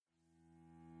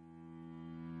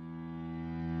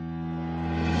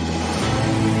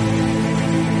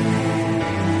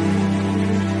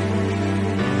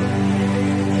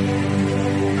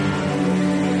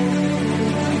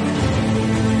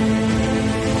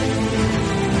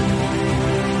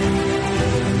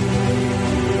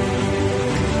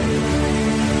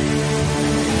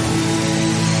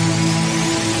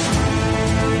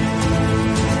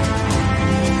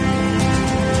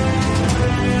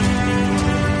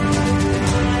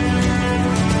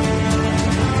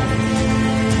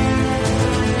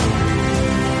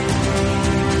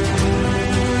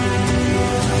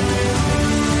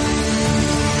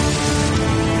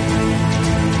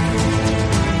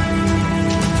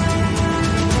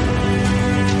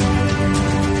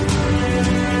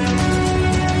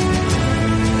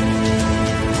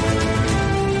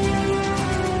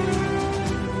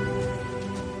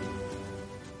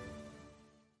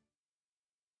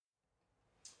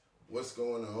What's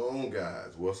going on,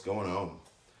 guys? What's going on?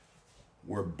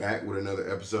 We're back with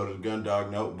another episode of the Gun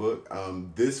Dog Notebook.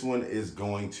 This one is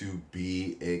going to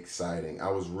be exciting. I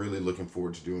was really looking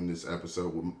forward to doing this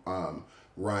episode with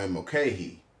Ryan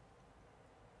Mulcahy,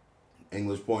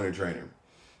 English pointer trainer.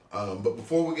 But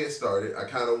before we get started, I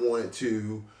kind of wanted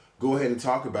to go ahead and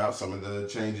talk about some of the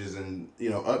changes and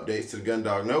updates to the Gun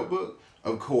Dog Notebook.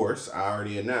 Of course, I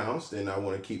already announced, and I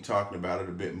want to keep talking about it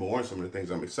a bit more. Some of the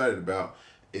things I'm excited about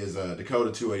is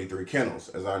Dakota 283 Kennels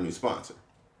as our new sponsor.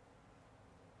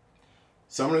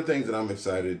 Some of the things that I'm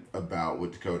excited about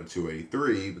with Dakota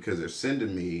 283, because they're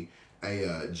sending me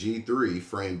a G3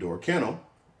 frame door kennel,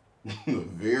 a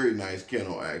very nice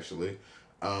kennel actually.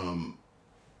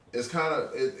 It's kind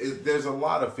of there's a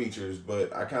lot of features,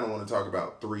 but I kind of want to talk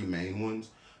about three main ones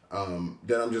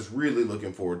that I'm just really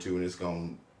looking forward to, and it's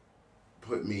going to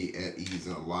put me at ease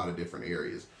in a lot of different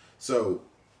areas. So,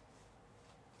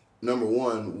 number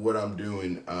one, what I'm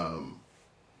doing,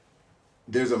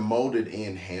 there's a molded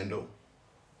in handle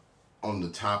on the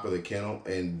top of the kennel,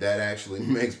 and that actually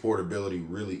makes portability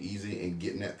really easy and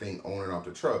getting that thing on and off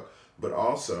the truck. But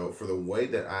also, for the way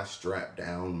that I strap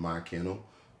down my kennel,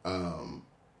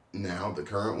 now the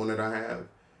current one that I have,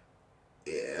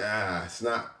 it's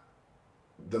not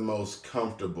the most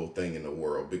comfortable thing in the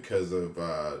world because of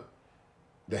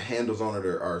the handles on it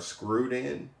are screwed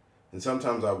in, and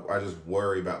sometimes I just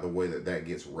worry about the way that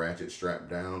gets ratchet strapped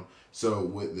down. So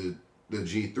with the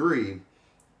G3,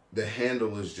 the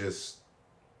handle is just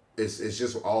it's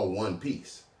just all one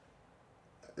piece.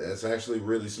 That's actually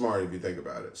really smart if you think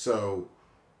about it. So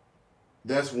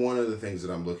that's one of the things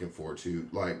that I'm looking forward to.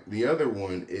 Like, the other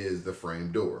one is the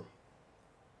frame door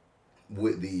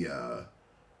with the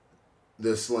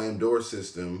slam door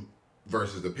system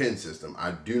versus the pin system.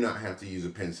 I do not have to use a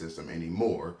pin system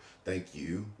anymore. Thank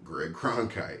you, Greg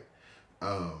Cronkite.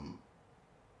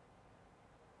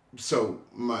 So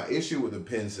my issue with the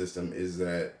pin system is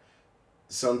that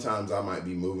sometimes I might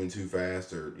be moving too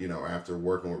fast, or after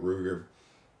working with Ruger,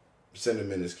 send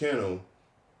him in his kennel,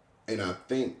 and I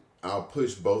think I'll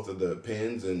push both of the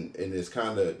pins, and it's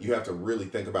kind of, you have to really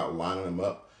think about lining them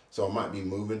up. So I might be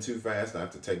moving too fast, and I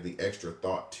have to take the extra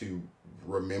thought to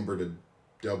remember to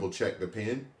double check the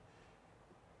pin.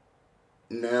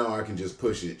 Now I can just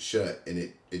push it shut, and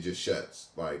it just shuts.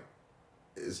 Like,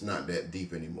 it's not that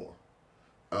deep anymore.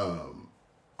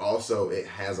 Also, it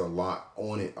has a lock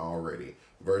on it already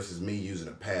versus me using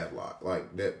a padlock.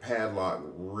 Like, that padlock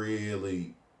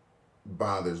really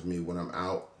bothers me when I'm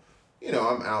out.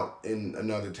 I'm out in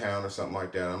another town or something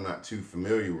like that. I'm not too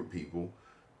familiar with people.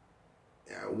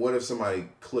 What if somebody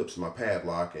clips my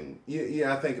padlock? And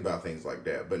I think about things like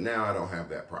that. But now I don't have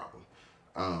that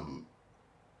problem.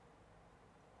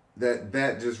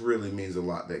 That just really means a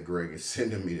lot that Greg is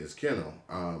sending me this kennel.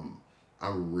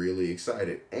 I'm really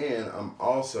excited. And I'm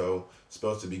also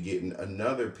supposed to be getting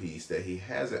another piece that he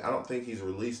hasn't. I don't think he's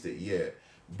released it yet.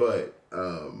 But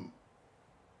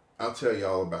I'll tell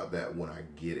y'all about that when I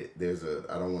get it.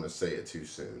 I don't want to say it too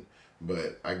soon,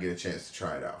 but I get a chance to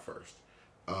try it out first.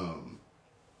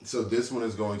 So this one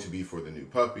is going to be for the new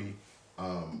puppy.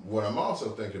 What I'm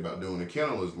also thinking about doing, the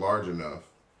kennel is large enough,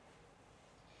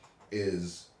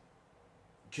 is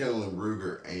kenneling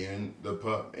Ruger and the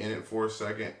pup in it for a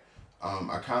second.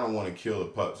 I kind of want to kill the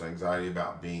pup's anxiety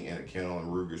about being in a kennel,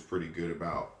 and Ruger's pretty good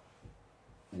about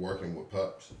working with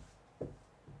pups.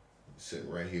 Sitting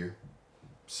right here.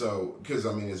 So, because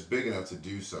it's big enough to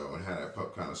do so, and have that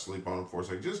pup kind of sleep on him for a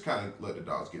second. Just kind of let the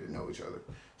dogs get to know each other.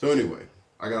 So anyway,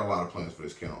 I got a lot of plans for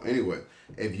this kennel. Anyway,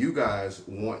 if you guys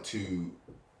want to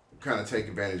kind of take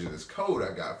advantage of this code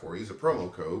I got for you, it's a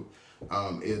promo code.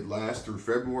 It lasts through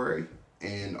February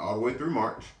and all the way through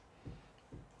March.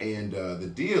 And the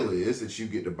deal is that you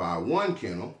get to buy one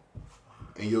kennel,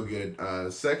 and you'll get a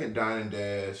second Dine and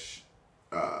Dash,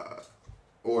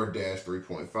 or Dash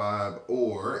 3.5,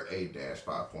 or a Dash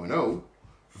 5.0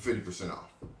 for 50%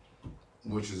 off,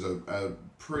 which is a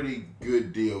pretty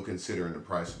good deal considering the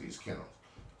price of these kennels.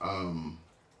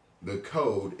 The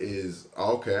code is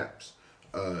all caps,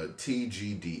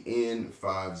 TGDN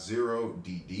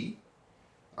 50DD.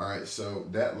 All right, so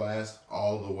that lasts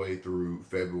all the way through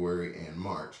February and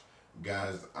March.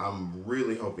 Guys, I'm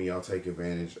really hoping y'all take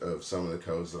advantage of some of the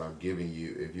codes that I'm giving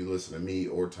you. If you listen to me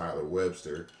or Tyler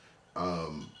Webster,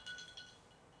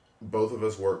 both of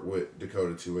us work with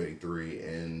Dakota 283,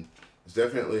 and it's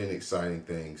definitely an exciting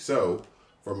thing. So,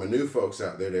 for my new folks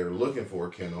out there that are looking for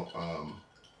a kennel,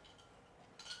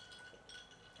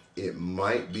 it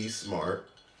might be smart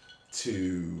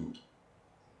to,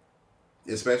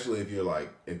 especially if you're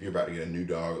about to get a new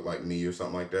dog like me or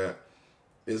something like that.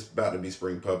 It's about to be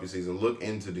spring puppy season. Look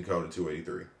into Dakota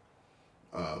 283.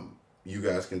 You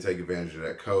guys can take advantage of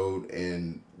that code.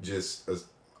 And just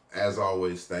as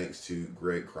always, thanks to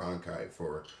Greg Cronkite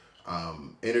for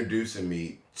introducing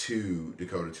me to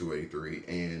Dakota 283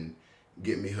 and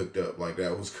get me hooked up. Like,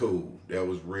 that was cool. That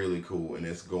was really cool. And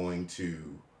it's going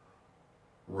to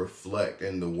reflect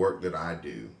in the work that I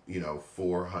do,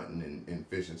 for hunting and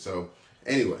fishing. So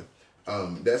anyway,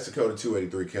 that's Dakota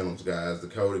 283 Kennels, guys. The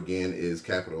code again is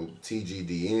capital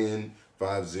TGDN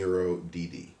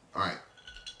 50DD. All right.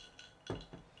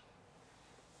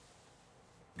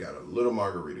 Got a little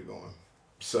margarita going.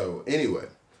 So anyway,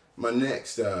 my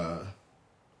next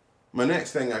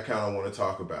thing I kind of want to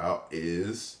talk about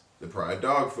is the Pride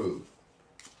dog food.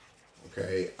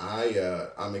 Okay,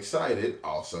 I'm excited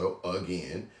also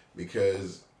again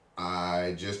because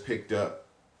I just picked up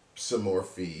some more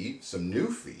feed, some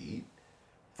new feed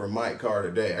from Mike Carr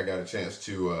today. I got a chance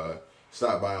to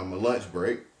stop by on my lunch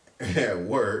break at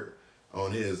work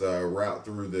on his route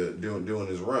through doing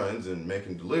his runs and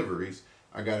making deliveries.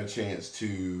 I got a chance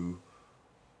to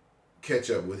catch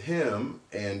up with him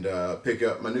and pick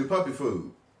up my new puppy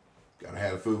food. Gotta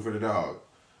have food for the dog.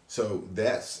 So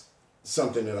that's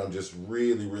something that I'm just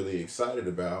really, really excited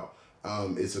about.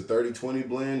 It's a 30-20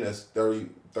 blend. That's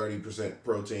 30%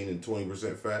 protein and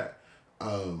 20% fat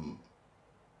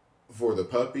for the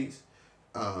puppies.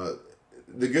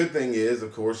 The good thing is,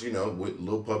 of course, with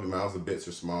little puppy mouths, the bits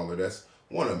are smaller. That's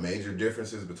one of the major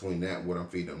differences between that and what I'm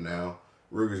feeding them now.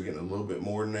 Ruger's getting a little bit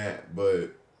more than that,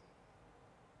 but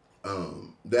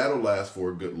that'll last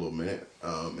for a good little minute.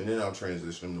 And then I'll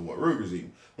transition him to what Ruger's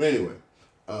eating. But anyway,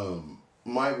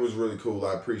 Mike was really cool.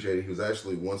 I appreciate it. He was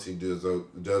actually, once he does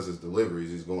his deliveries,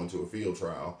 he's going to a field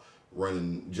trial,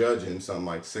 judging something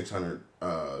like 600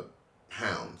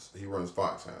 hounds. He runs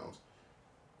foxhounds.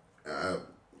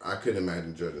 I couldn't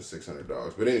imagine judging 600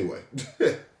 dogs. But anyway,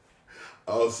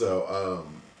 also,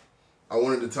 I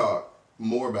wanted to talk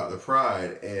more about the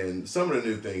Pride and some of the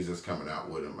new things that's coming out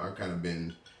with him. I've kind of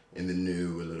been in the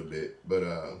new a little bit, but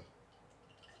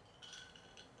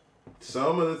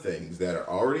some of the things that are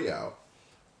already out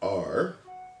are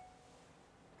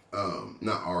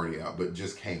not already out, but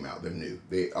just came out. They're new.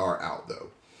 They are out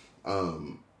though.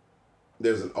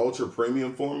 There's an ultra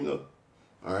premium formula.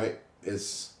 All right,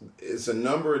 it's a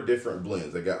number of different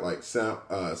blends. I got like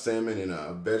salmon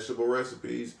and vegetable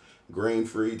recipes, grain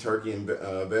free, turkey and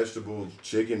vegetable,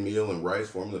 chicken meal and rice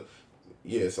formula.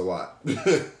 Yeah, it's a lot.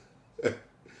 These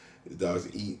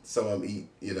dogs eat. Some of them eat,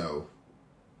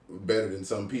 better than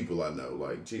some people I know.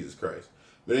 Like, Jesus Christ.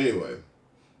 But anyway,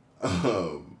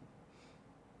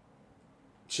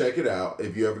 check it out.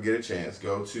 If you ever get a chance,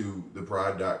 go to the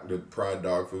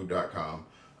pridedogfood.com.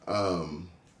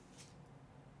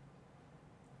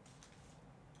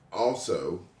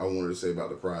 Also, I wanted to say about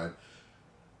the Pride,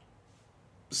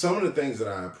 some of the things that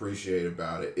I appreciate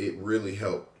about it, it really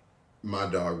helped my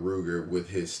dog Ruger with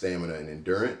his stamina and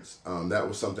endurance. That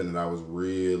was something that I was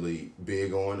really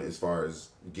big on as far as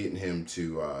getting him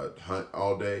to hunt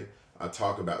all day. I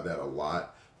talk about that a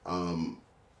lot.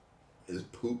 His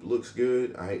poop looks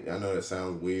good. I know that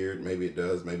sounds weird. Maybe it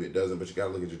does, maybe it doesn't, but you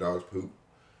gotta look at your dog's poop.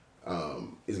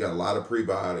 He's got a lot of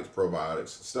prebiotics, probiotics,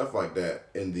 stuff like that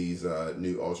in these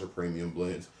new ultra premium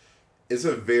blends. It's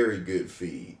a very good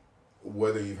feed,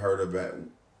 whether you've heard of it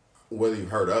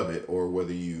or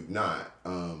whether you've not.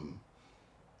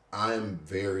 I'm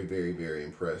very, very, very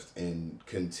impressed and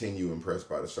continue impressed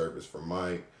by the service from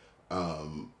Mike.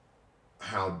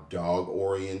 How dog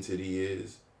oriented he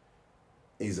is.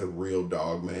 He's a real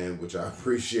dog man, which I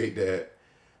appreciate that.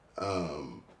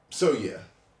 So yeah,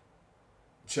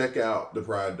 check out the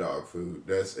Pride Dog Food.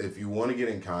 That's if you want to get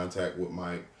in contact with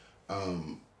Mike.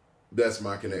 That's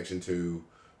my connection to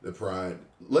the Pride.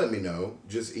 Let me know.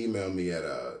 Just email me at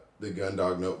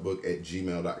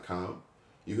thegundognotebook@gmail.com.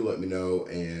 You can let me know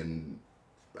and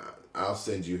I'll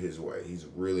send you his way. He's a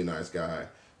really nice guy.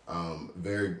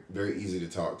 Very, very easy to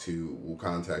talk to. Will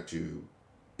contact you,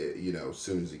 as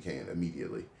soon as he can,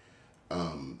 immediately.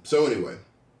 So anyway,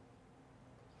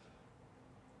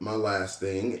 my last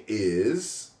thing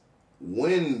is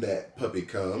when that puppy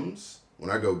comes, when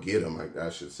I go get him, I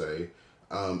should say,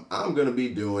 I'm going to be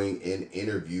doing an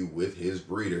interview with his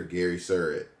breeder, Gary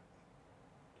Surratt.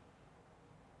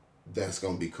 That's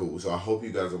going to be cool. So I hope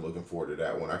you guys are looking forward to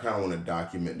that one. I kind of want to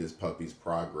document this puppy's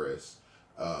progress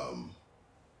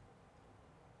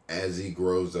as he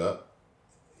grows up,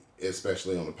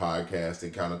 especially on the podcast,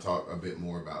 and kind of talk a bit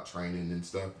more about training and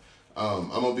stuff. I'm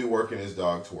going to be working this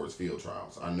dog towards field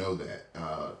trials. I know that.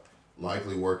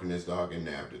 Likely working this dog in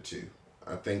NAVDA too.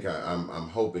 I think I'm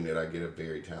hoping that I get a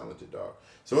very talented dog.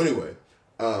 So anyway,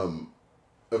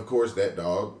 of course that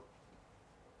dog,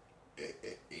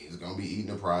 he's going gonna be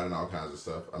eating the pride and all kinds of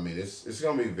stuff. I mean, it's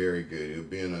gonna be very good. It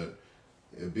being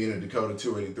a Dakota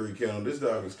 283 kennel, this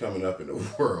dog is coming up in the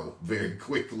world very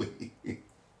quickly.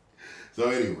 So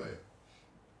anyway,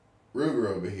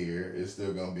 Ruger over here is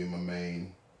still gonna be my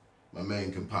main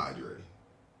compadre.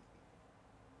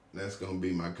 That's gonna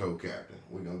be my co-captain.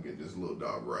 We're gonna get this little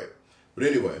dog right. But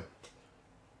anyway,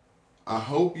 I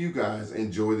hope you guys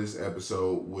enjoy this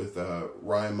episode with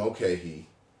Ryan Mulcahy.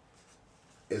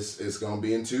 It's gonna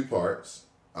be in 2 parts.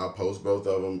 I'll post both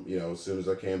of them, as soon as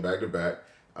I can, back to back.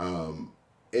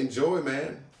 Enjoy,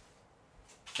 man.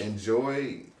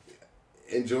 Enjoy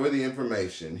the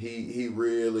information. He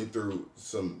really threw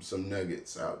some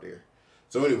nuggets out there.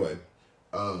 So anyway,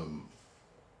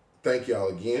 thank y'all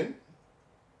again,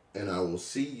 and I will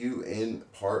see you in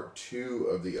part 2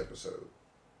 of the episode.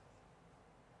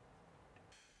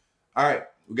 All right,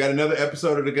 we got another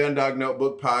episode of the Gun Dog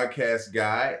Notebook podcast,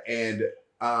 guy, and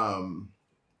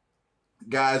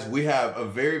guys, we have a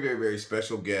very, very, very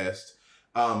special guest,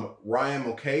 Ryan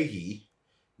Mulcahy.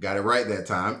 Got it right that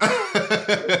time.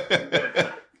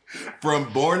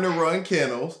 From Born to Run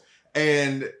Kennels.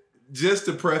 And just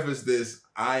to preface this,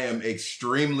 I am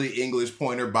extremely English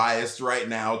pointer biased right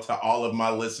now to all of my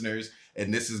listeners.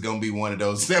 And this is going to be one of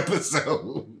those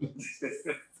episodes.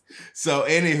 So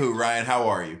anywho, Ryan, how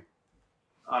are you?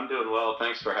 I'm doing well.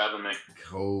 Thanks for having me.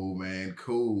 Cool, man.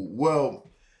 Cool.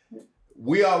 Well,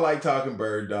 we all like talking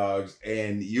bird dogs.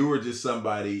 And you were just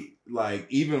somebody, like,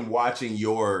 even watching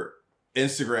your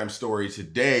Instagram story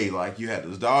today, like, you had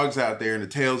those dogs out there and the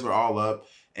tails were all up.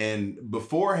 And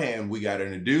beforehand, we got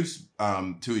introduced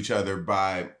to each other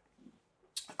by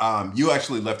you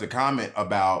actually left a comment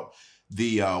about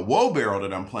the woe barrel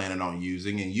that I'm planning on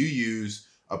using, and you use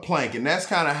a plank, and that's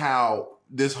kind of how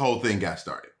this whole thing got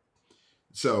started.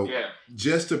 So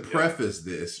just to preface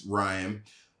this, Ryan,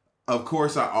 of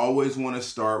course, I always want to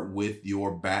start with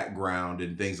your background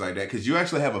and things like that, because you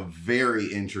actually have a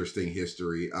very interesting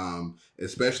history,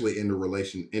 especially in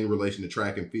relation to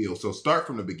track and field. So start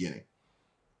from the beginning.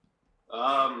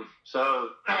 So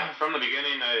from the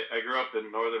beginning, I grew up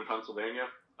in northern Pennsylvania,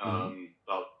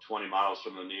 about 20 miles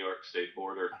from the New York state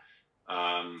border.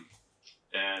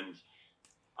 And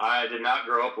I did not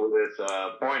grow up with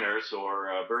pointers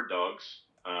or bird dogs.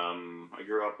 I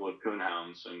grew up with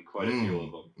coonhounds and quite a few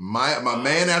of them. My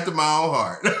man after my own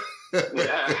heart.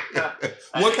 Yeah.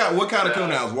 What kind of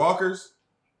coonhounds? Walkers?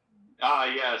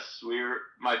 Yes.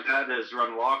 My dad has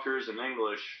run walkers in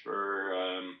English for,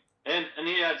 and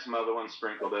he had some other ones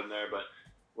sprinkled in there. But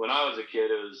when I was a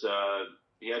kid, it was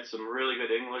he had some really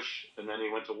good English, and then he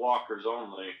went to walkers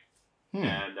only.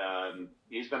 And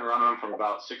he's been running them for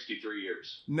about 63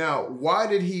 years. Now, why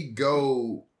did he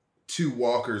go to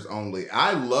walkers only?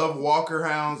 I love walker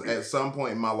hounds. At some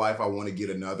point in my life, I want to get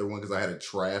another one because I had a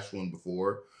trash one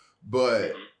before.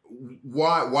 But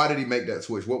why did he make that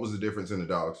switch? What was the difference in the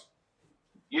dogs?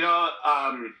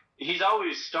 He's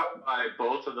always stuck by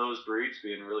both of those breeds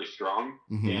being really strong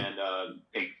and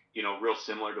real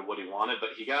similar to what he wanted. But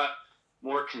he got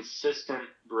more consistent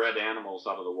bred animals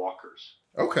out of the walkers.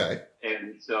 Okay.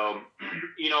 And so,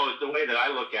 the way that I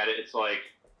look at it, it's like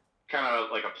kind of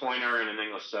like a pointer and an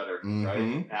English setter, right?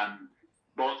 And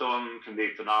both of them can be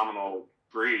phenomenal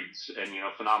breeds and,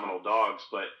 phenomenal dogs,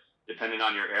 but depending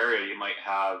on your area, you might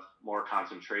have more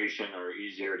concentration or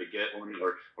easier to get one,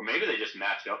 or maybe they just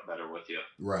match up better with you.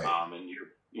 Right. And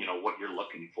what you're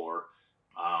looking for.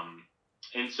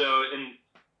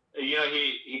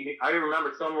 I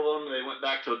remember some of them, they went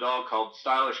back to a dog called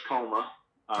Stylish Coma.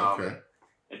 Okay.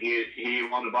 And he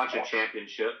won a bunch of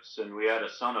championships, and we had a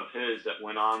son of his that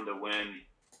went on to win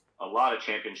a lot of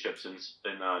championships in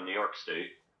New York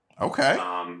State. Okay.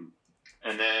 And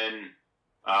then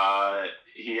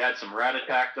he had some rat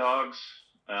attack dogs,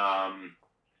 and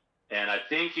I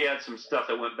think he had some stuff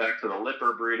that went back to the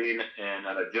Lipper breeding and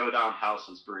Joe Don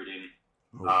House's breeding,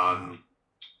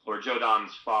 or Joe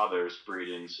Don's father's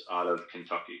breedings out of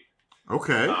Kentucky.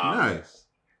 Okay, nice.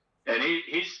 And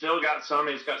he's still got some.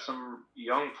 He's got some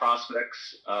young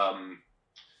prospects.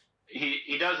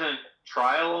 He doesn't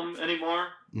trial them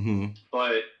anymore,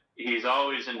 but he's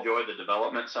always enjoyed the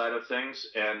development side of things.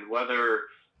 And whether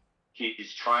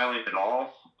he's trialing at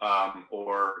all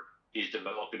or he's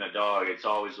developing a dog, it's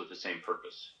always with the same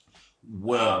purpose.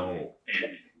 Well,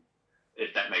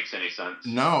 if that makes any sense.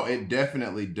 No, it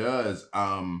definitely does.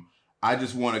 I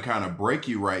just want to kind of break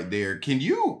you right there. Can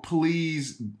you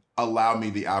please allow me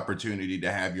the opportunity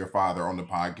to have your father on the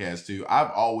podcast too?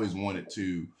 I've always wanted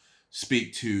to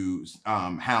speak to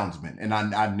houndsmen, and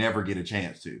I never get a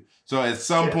chance to. So at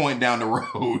some point down the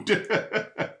road.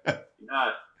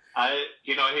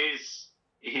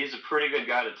 he's a pretty good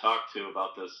guy to talk to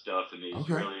about this stuff, and he's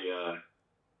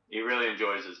he really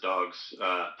enjoys his dogs.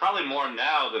 Probably more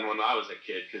now than when I was a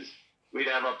kid, because we'd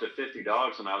have up to 50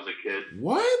 dogs when I was a kid.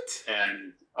 What?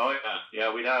 And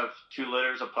we'd have 2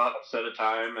 litters of pups at a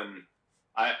time, and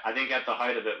I think at the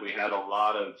height of it, we had a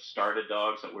lot of started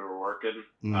dogs that we were working.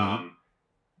 Mm-hmm.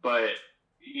 But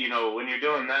when you're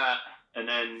doing that, and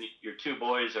then your 2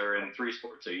 boys are in 3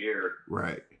 sports a year,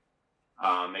 right,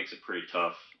 makes it pretty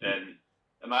tough. And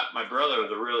my brother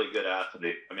was a really good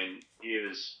athlete. I mean, he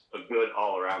was a good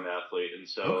all-around athlete. And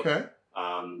so,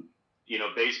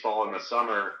 baseball in the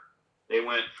summer, they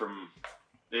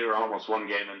were almost 1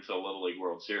 game into the Little League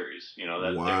World Series. They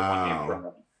were 1 game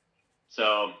from.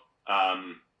 So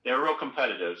they were real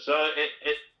competitive. So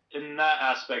it in that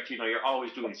aspect, you're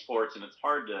always doing sports, and it's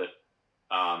hard to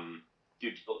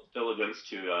do diligence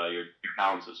to your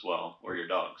hounds as well, or your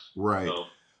dogs. Right. So,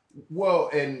 well,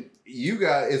 and you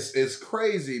guys, it's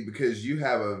crazy because you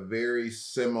have a very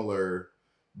similar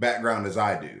background as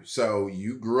I do. So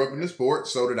you grew up in the sport,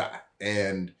 so did I.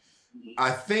 And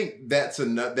I think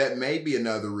that may be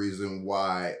another reason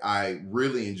why I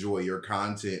really enjoy your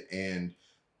content. And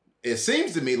it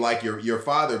seems to me like your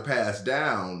father passed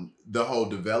down the whole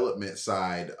development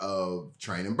side of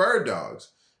training bird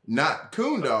dogs, not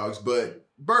coon dogs, but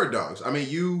bird dogs. I mean,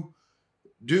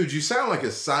 Dude, you sound like a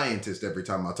scientist every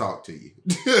time I talk to you.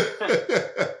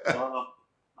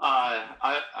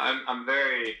 I'm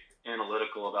very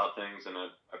analytical about things, and I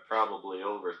probably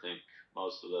overthink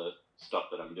most of the stuff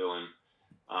that I'm doing.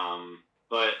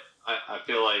 But I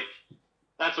feel like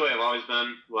that's the way I've always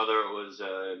been, whether it was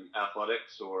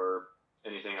athletics or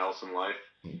anything else in life.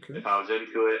 Okay. If I was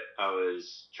into it, I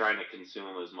was trying to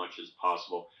consume as much as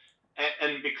possible.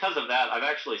 And because of that, I've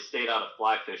actually stayed out of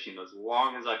fly fishing as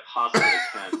long as I possibly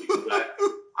can, because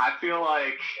I feel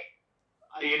like,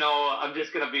 I'm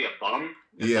just going to be a bum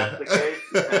if that's the case.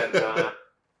 And,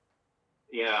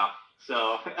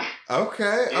 so.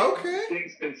 Okay.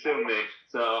 Things consume me.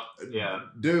 So, yeah.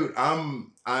 Dude,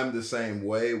 I'm the same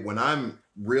way. When I'm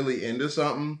really into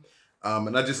something,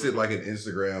 and I just did like an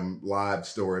Instagram live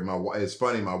story. It's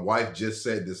funny, my wife just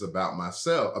said this about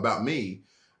me.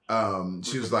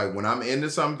 She was like, when I'm into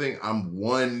something, I'm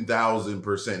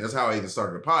 1,000%. That's how I even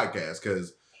started a podcast,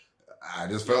 because I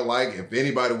just felt like if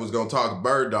anybody was going to talk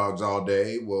bird dogs all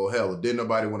day, well, hell, if didn't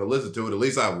nobody want to listen to it, at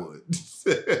least I would.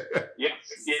 Yes,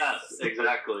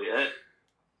 exactly.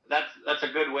 That's a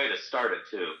good way to start it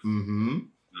too.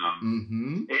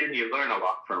 Mm-hmm. And you learn a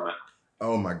lot from it.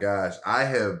 Oh my gosh. I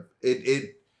have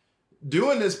it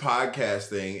doing this podcast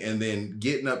thing and then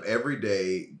getting up every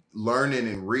day, learning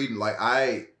and reading.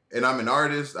 And I'm an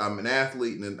artist, I'm an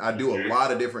athlete, and I do a lot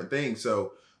of different things.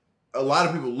 So a lot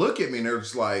of people look at me and they're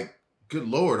just like, good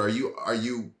Lord, are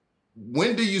you,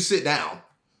 when do you sit down?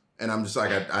 And I'm just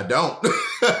like, I don't.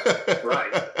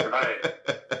 Right.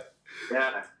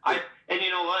 Yeah. And you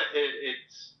know what?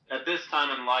 It's at this time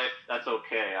in life, that's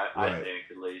okay. I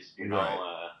think, at least,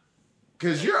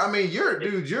 because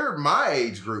you're my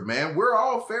age group, man. We're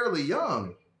all fairly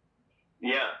young.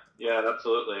 Yeah,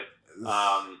 absolutely.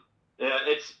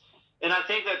 And I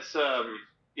think that's,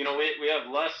 we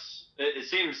have less, it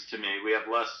seems to me, we have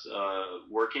less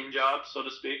working jobs, so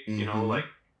to speak, like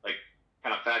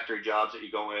kind of factory jobs that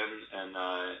you go in and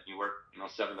you work,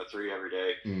 7 to 3 every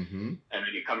day. Mm-hmm. And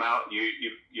then you come out,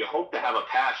 you hope to have a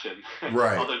passion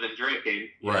other than drinking,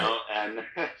 you know, and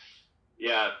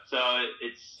so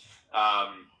it's,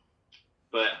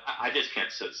 but I just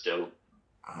can't sit still.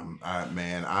 I'm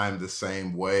the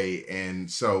same way. And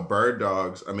so bird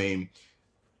dogs, I mean,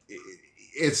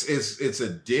 it's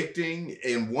addicting.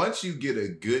 And once you get a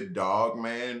good dog,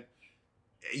 man,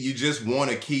 you just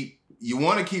want to keep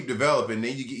developing.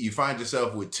 Then you find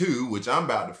yourself with 2, which I'm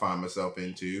about to find myself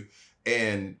into.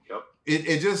 And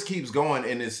it just keeps going.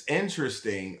 And it's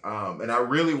interesting. And I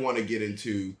really want to get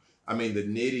into, the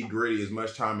nitty gritty as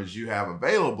much time as you have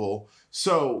available.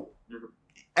 So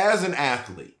as an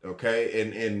athlete, okay,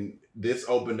 and this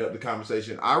opened up the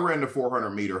conversation. I ran the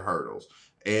 400-meter hurdles,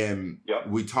 and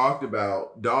we talked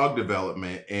about dog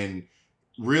development and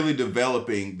really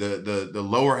developing the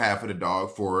lower half of the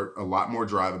dog for a lot more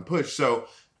drive and push. So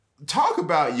talk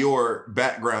about your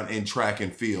background in track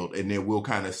and field, and then we'll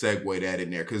kind of segue that in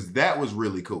there, because that was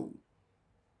really cool.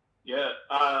 Yeah.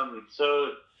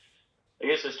 So I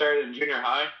guess I started in junior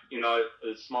high,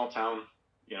 a small town.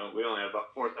 We only had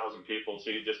about 4,000 people, so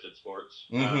you just did sports.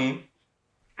 Mm-hmm.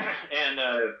 And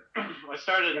I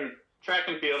started in track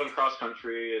and field and cross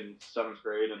country in 7th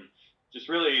grade, and just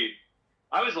really,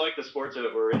 I always liked the sports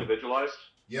that were individualized.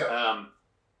 Yeah.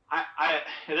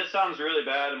 This sounds really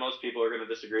bad, and most people are going to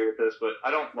disagree with this, but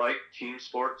I don't like team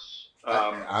sports.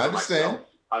 I understand. Myself.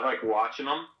 I like watching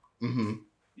them. Mm-hmm.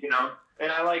 You know,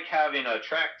 and I like having a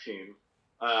track team.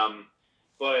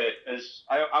 But as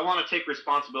I want to take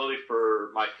responsibility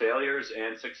for my failures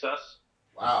and success.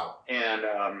 Wow. And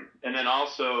then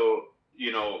also,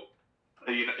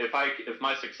 if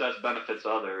my success benefits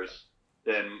others,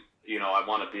 then I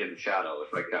want to be in the shadow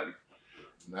if I can.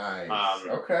 Nice.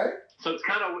 Okay. So it's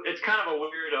kind of a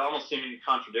weird, almost seeming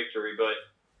contradictory, but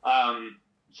I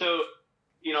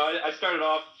started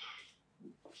off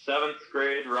 7th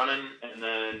grade running, and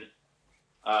then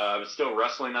I was still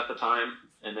wrestling at the time,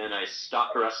 and then I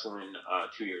stopped wrestling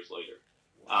 2 years later.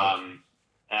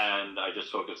 And I just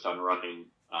focused on running.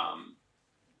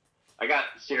 I got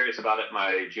serious about it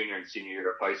my junior and senior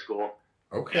year of high school.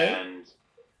 Okay. And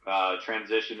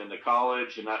transitioned into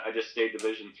college, and I just stayed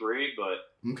Division III,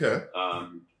 but okay.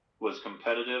 Was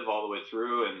competitive all the way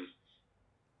through. And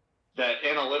that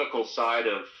analytical side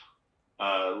of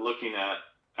looking at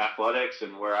athletics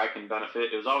and where I can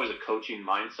benefit, it was always a coaching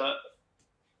mindset.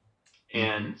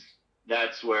 And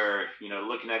that's where,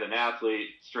 looking at an athlete,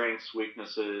 strengths,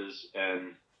 weaknesses,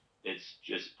 and it's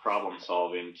just problem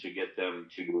solving to get them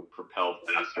to propel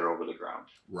faster over the ground.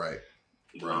 Right.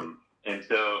 And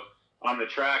so on the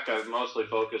track, I've mostly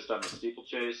focused on the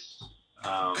steeplechase.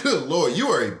 Good Lord, you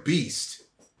are a beast.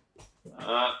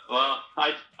 Well,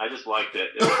 I just liked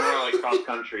it. It was more like cross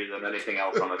country than anything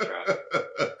else on the track.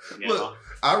 Look,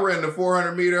 I ran the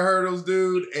 400-meter hurdles,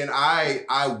 dude, and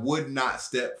I would not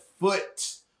step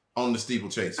foot on the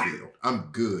steeplechase field. I'm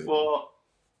good. Well,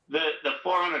 the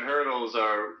 400 hurdles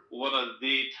are one of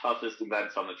the toughest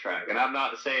events on the track, and I'm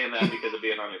not saying that because of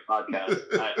being on your podcast.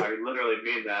 I literally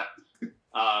mean that.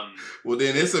 Well,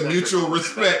 then it's a mutual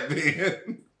respect,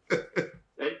 man.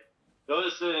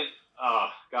 Those things, oh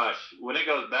gosh, when it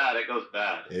goes bad, it goes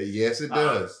bad. Yes, it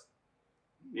does.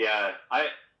 Yeah,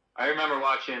 I remember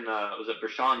watching, was it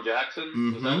Rashawn Jackson?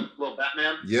 Mm-hmm. Was that little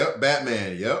Batman? Yep,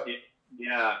 Batman, yep.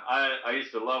 Yeah, I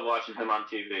used to love watching him on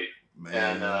TV.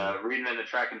 Man. And reading in the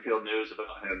track and field news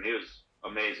about him, he was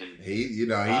amazing.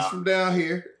 He's from down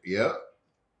here. Yep.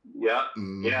 Yeah.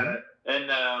 Mm-hmm. Yeah. And,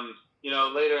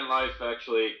 later in life,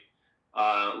 actually,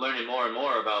 learning more and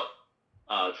more about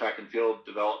track and field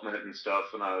development and stuff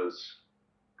when I was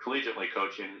collegiately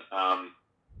coaching,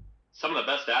 some of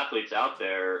the best athletes out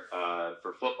there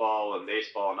for football and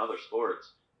baseball and other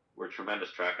sports were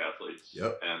tremendous track athletes.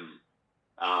 Yep.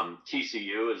 And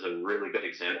TCU is a really good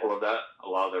example of that. A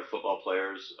lot of their football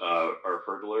players are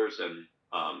hurdlers and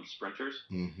sprinters.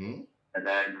 Mm-hmm. And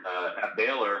then at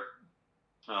Baylor,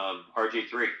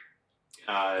 RG3.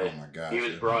 Oh my gosh. He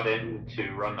was brought in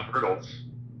to run the hurdles,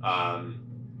 and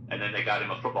then they got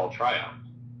him a football tryout.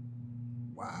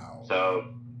 Wow.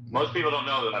 So most people don't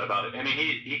know that about it. I mean,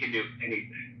 he can do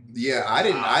anything. Yeah, I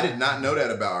did not know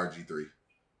that about RG3.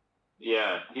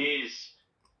 Yeah,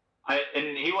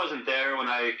 and he wasn't there when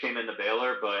I came into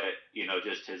Baylor, but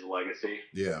just his legacy.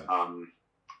 Yeah.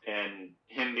 And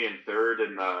him being third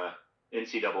in the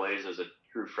NCAA's as a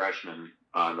true freshman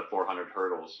on the 400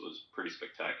 hurdles was pretty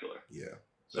spectacular. Yeah.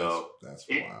 That's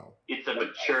wild. It's a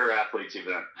mature athlete's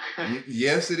event.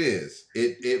 Yes, it is.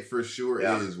 It for sure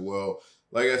is. Well,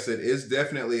 like I said, it's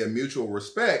definitely a mutual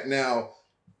respect. Now,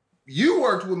 you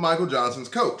worked with Michael Johnson's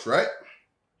coach, right?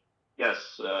 Yes,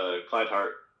 Clyde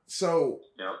Hart. So,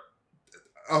 yeah.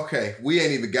 Okay, we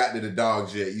ain't even gotten to the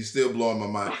dogs yet. You still blowing my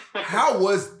mind. How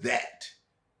was that?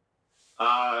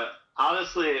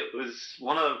 Honestly, it was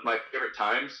one of my favorite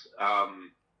times.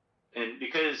 And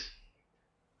because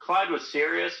Clyde was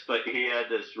serious, but he had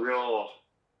this real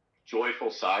joyful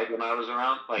side when I was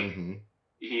around. Like,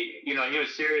 he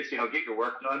was serious, get your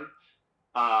work done.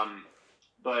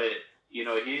 But,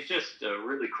 he's just a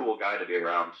really cool guy to be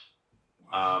around.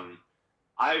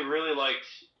 I really liked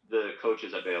the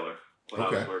coaches at Baylor when I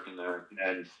was working there.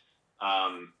 And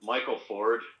Michael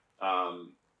Ford,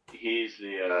 he's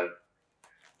the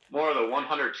more of the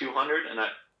 100, 200, and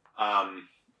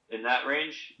in that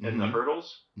range in the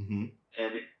hurdles. Mm-hmm.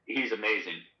 And he's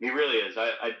amazing. He really is.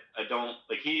 I don't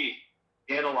like. He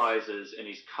analyzes, and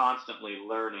he's constantly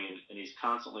learning, and he's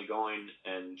constantly going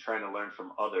and trying to learn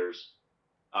from others.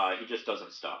 He just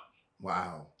doesn't stop.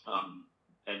 Wow.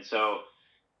 And so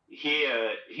he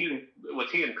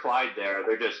and Clyde there,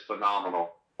 they're just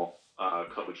phenomenal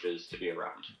coaches to be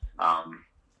around.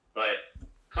 But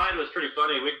Clyde was pretty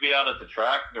funny. We'd be out at the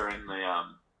track during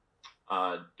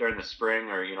the spring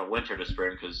or winter to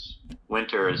spring, because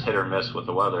winter is hit or miss with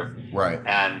the weather. Right.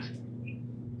 And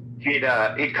he'd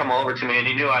come over to me, and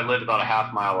he knew I lived about a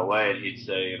half mile away, and he'd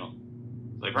say,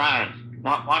 like, Ryan,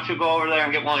 why don't you go over there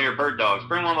and get one of your bird dogs?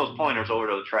 Bring one of those pointers over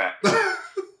to the track.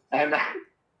 And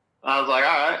I was like,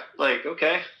 all right, like,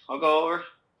 okay, I'll go over.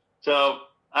 So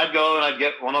I'd go and I'd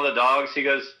get one of the dogs. He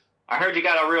goes, I heard you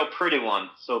got a real pretty one,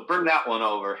 so bring that one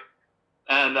over.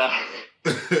 And I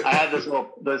had this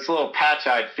little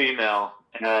patch-eyed female,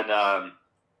 and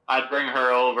I'd bring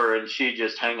her over, and she'd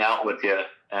just hang out with you.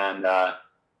 And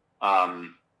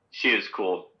she was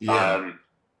cool. Yeah.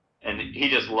 And he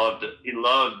just loved it. He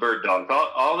loved bird dogs.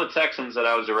 All the Texans that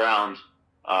I was around,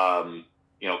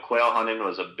 quail hunting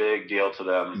was a big deal to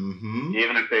them. Mm-hmm.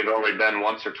 Even if they've only been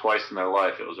once or twice in their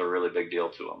life, it was a really big deal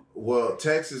to them. Well,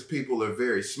 Texas people are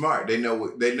very smart. They know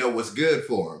what's good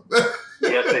for them.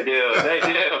 Yes, they do. They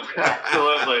do.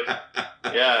 Absolutely.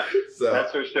 Yeah, so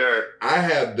that's for sure. I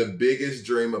have the biggest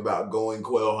dream about going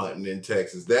quail hunting in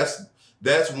Texas.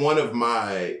 That's one of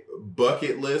my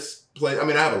bucket list places. I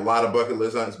mean, I have a lot of bucket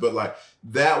list hunts, but like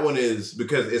that one is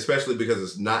especially because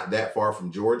it's not that far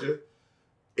from Georgia.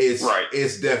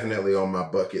 It's definitely on my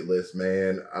bucket list,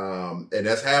 man. And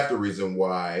that's half the reason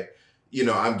why,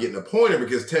 I'm getting a pointer,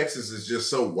 because Texas is just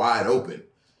so wide open.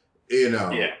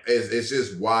 It's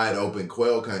just wide open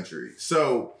quail country.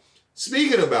 So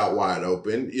speaking about wide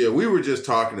open, we were just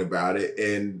talking about it,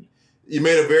 and you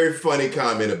made a very funny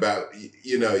comment about,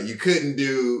 you couldn't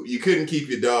keep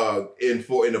your dog in a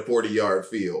 40-yard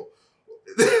field.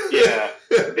 Yeah.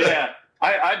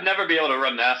 I'd never be able to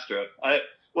run Astra.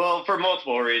 Well, for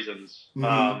multiple reasons.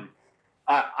 Mm-hmm.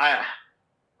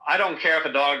 I don't care if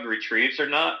a dog retrieves or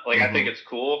not. Like, mm-hmm. I think it's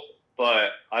cool,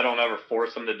 but I don't ever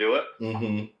force them to do it.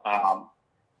 Mm-hmm.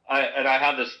 I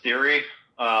have this theory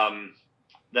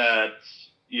that,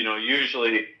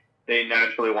 usually they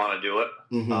naturally want to do it.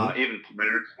 Mm-hmm. Even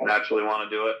pointers naturally want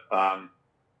to do it.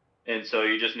 And so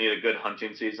you just need a good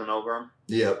hunting season over them.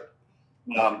 Yep.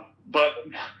 But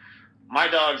my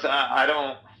dogs,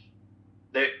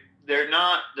 they're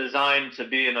not designed to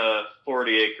be in a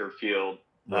 40-acre field.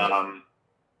 Right.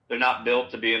 They're not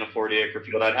built to be in a 40-acre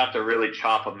field. I'd have to really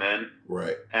chop them in.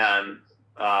 Right. And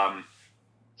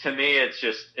to me, it's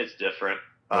different.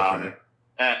 Okay.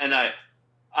 And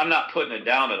I'm not putting it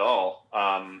down at all.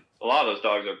 A lot of those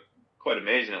dogs are quite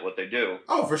amazing at what they do.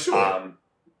 Oh, for sure.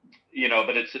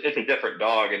 But it's a different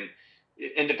dog, and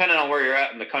depending on where you're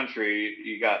at in the country,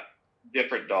 you got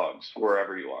different dogs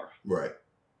wherever you are. Right.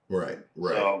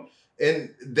 So,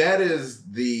 and that is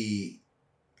the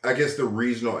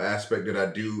regional aspect that I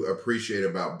do appreciate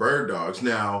about bird dogs.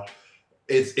 Now,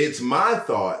 it's my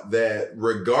thought that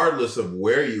regardless of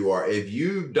where you are, if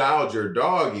you dialed your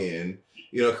dog in,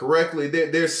 correctly,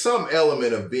 there's some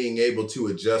element of being able to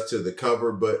adjust to the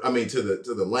cover, but I mean to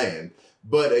the land.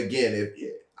 But again,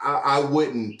 I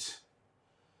wouldn't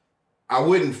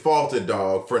fault a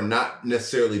dog for not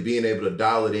necessarily being able to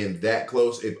dial it in that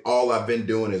close if all I've been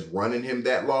doing is running him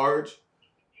that large.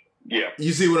 Yeah.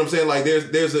 You see what I'm saying? Like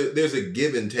there's a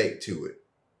give and take to it,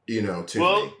 to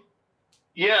me.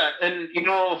 Yeah. And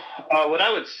what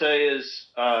I would say is,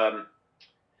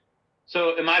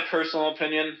 so in my personal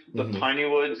opinion, the mm-hmm. Piney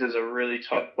Woods is a really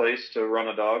tough place to run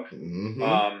a dog. Mm-hmm.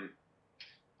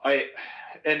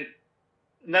 And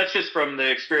that's just from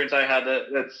the experience I had.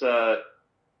 That's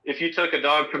if you took a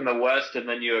dog from the West and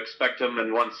then you expect him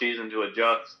in one season to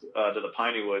adjust to the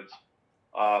Piney Woods,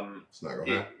 it's not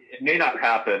gonna happen. It may not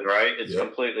happen, right? It's Yep. a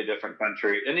completely different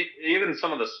country. And even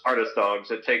some of the smartest dogs,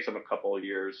 it takes them a couple of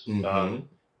years. Mm-hmm.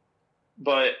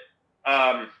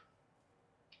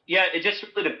 It just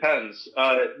really depends.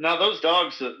 Now, those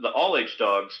dogs, the all-age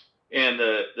dogs and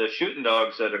the shooting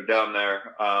dogs that are down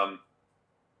there,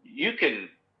 you can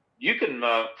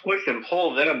push and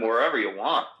pull them wherever you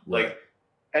want. Right.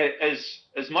 Like,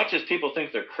 as much as people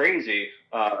think they're crazy,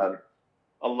 a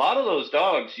lot of those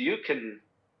dogs you can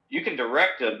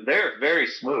direct them. They're very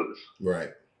smooth.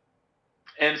 Right.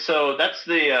 And so that's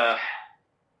the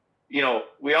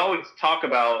we always talk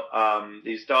about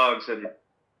these dogs, and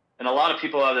a lot of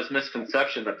people have this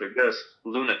misconception that they're just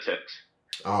lunatics.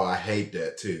 Oh, I hate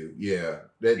that too. Yeah,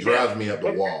 that drives me up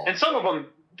the wall. And some of them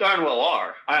darn well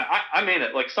are. I mean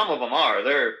it. Like, some of them are.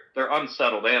 They're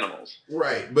unsettled animals.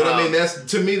 Right, but I mean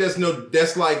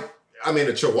that's like, I mean,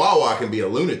 a Chihuahua can be a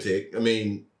lunatic. I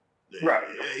mean, right.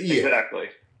 Yeah. Exactly.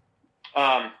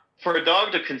 For a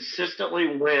dog to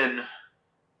consistently win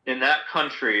in that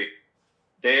country,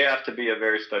 they have to be a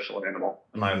very special animal,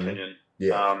 in my opinion.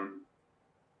 Yeah.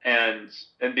 And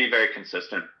be very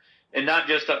consistent, and not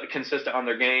just consistent on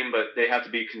their game, but they have to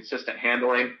be consistent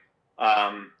handling.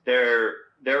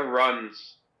 Their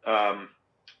runs,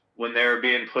 when they're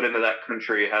being put into that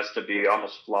country, has to be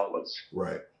almost flawless.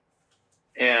 Right.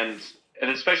 And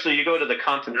especially you go to the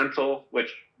Continental,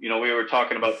 which, we were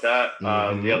talking about that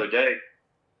the other day.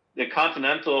 the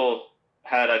Continental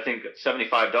had, I think,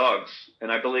 75 dogs,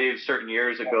 and I believe certain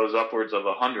years it goes upwards of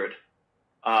 100.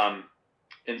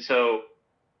 And so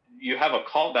you have a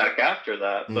callback after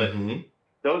that, but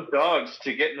those dogs,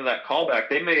 to get into that callback,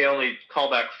 they may only call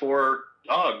back 4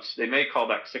 dogs. They may call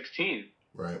back 16.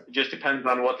 Right. It just depends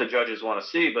on what the judges want to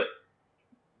see, but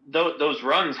those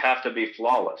runs have to be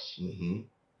flawless.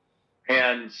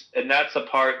 And that's the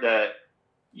part that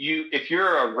if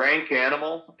you're a rank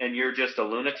animal and you're just a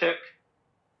lunatic,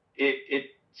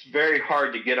 it's very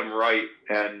hard to get them right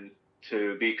and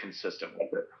to be consistent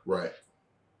with it. Right.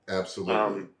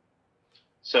 Absolutely.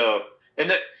 So,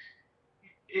 and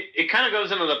it kind of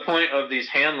goes into the point of these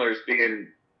handlers being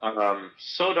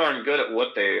so darn good at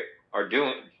what they are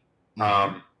doing.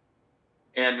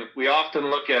 And we often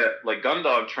look at like gun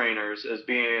dog trainers as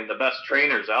being the best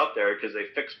trainers out there because they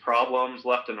fix problems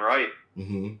left and right.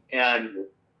 And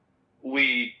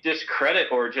we discredit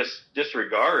or just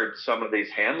disregard some of these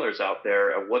handlers out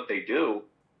there at what they do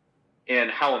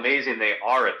and how amazing they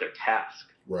are at their task.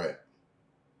 Right.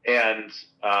 And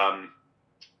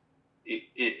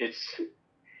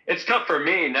it's tough for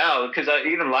me now because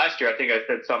even last year I think I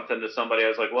said something to somebody. I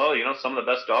was like, well, some of the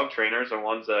best dog trainers are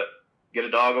ones that get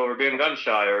a dog over being gun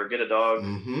shy or get a dog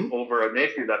over an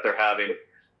issue that they're having.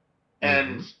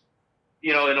 And,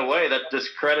 in a way that's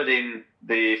discrediting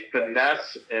the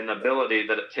finesse and ability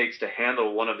that it takes to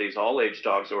handle one of these all-age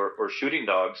dogs or shooting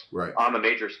dogs on the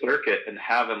major circuit and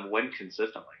have them win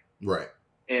consistently. Right.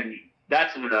 And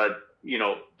that's in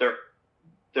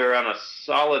they're on a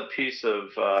solid piece of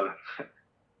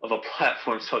a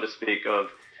platform, so to speak,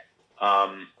 of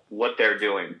what they're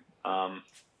doing.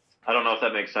 I don't know if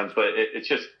that makes sense, but it's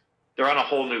just they're on a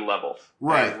whole new level.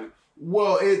 Right.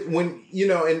 Well, and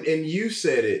you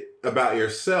said it about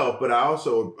yourself, but I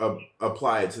also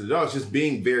apply it to the dogs, just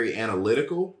being very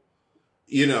analytical.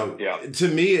 To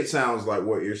me, it sounds like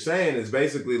what you're saying is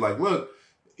basically like, look,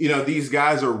 these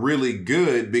guys are really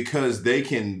good because they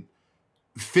can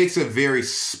fix a very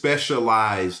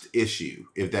specialized issue.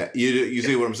 If that, you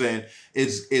see what I'm saying?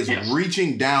 It's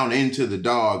reaching down into the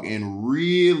dog and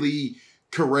really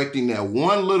correcting that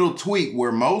one little tweak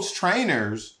where most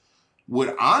trainers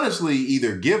would honestly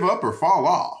either give up or fall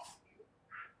off.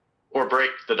 Or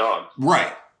break the dog.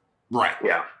 Right.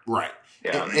 Yeah. Right.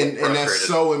 Yeah, and that's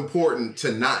so important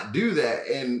to not do that.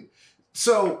 And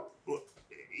so,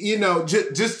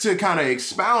 just to kind of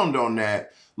expound on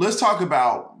that, let's talk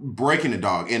about breaking a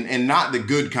dog and not the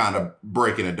good kind of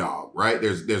breaking a dog, right?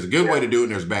 There's a good way to do it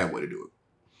and there's a bad way to do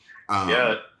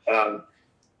it.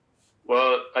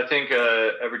 Well, I think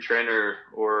every trainer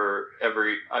or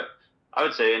I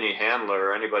would say any handler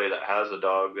or anybody that has a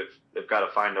dog, they've got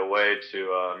to find a way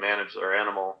to manage their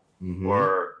animal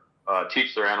or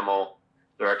teach their animal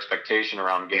their expectation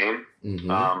around game.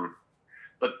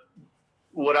 But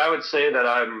what I would say that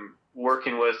I'm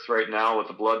working with right now with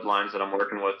the bloodlines that I'm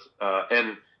working with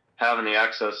and having the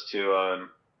access to a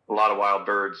lot of wild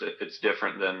birds, it's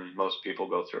different than most people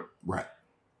go through. Right.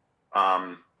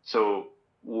 So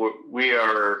we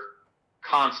are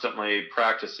constantly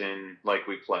practicing like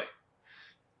we play.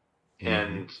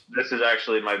 And this is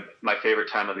actually my favorite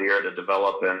time of the year to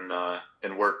develop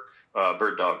and work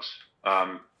bird dogs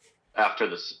after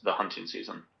the hunting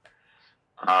season.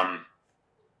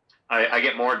 I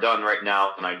get more done right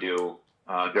now than I do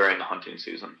during the hunting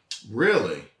season.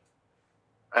 Really?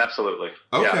 Absolutely.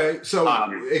 Okay, yeah. So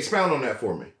expound on that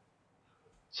for me.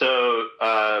 So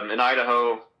in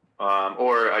Idaho,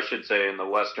 or I should say in the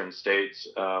western states,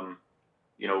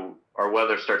 our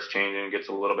weather starts changing, gets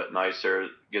a little bit nicer,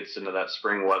 gets into that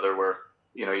spring weather where,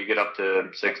 you get up to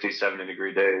 60, 70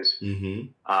 degree days.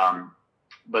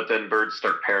 But then birds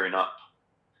start pairing up.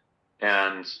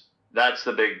 And that's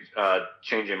the big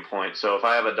changing point. So if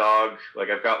I have a dog, like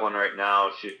I've got one right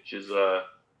now, she's a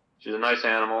nice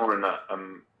animal, and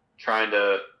I'm trying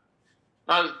to,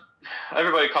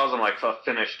 everybody calls them like a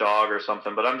finished dog or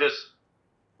something, but I'm just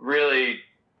really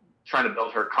trying to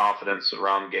build her confidence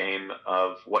around game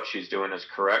of what she's doing is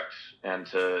correct and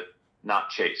to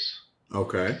not chase.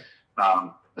 Okay.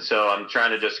 So I'm trying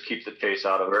to just keep the chase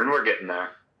out of her, and we're getting there.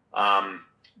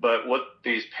 But what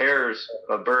these pairs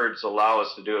of birds allow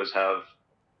us to do is have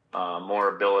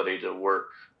more ability to work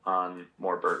on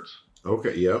more birds.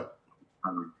 Okay. Yep.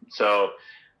 And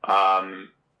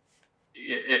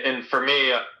for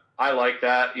me, I like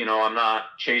that. I'm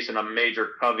not chasing a major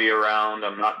covey around.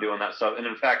 I'm not doing that stuff. And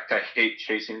in fact, I hate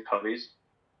chasing coveys.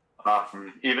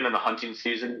 Even in the hunting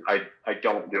season, I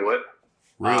don't do it.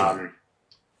 Really?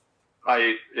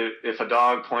 If a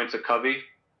dog points a covey,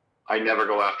 I never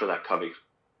go after that covey.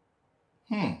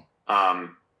 And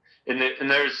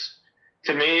there's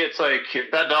to me, it's like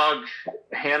if that dog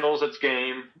handles its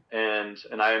game and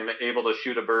I'm able to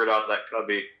shoot a bird out of that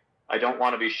cubby, I don't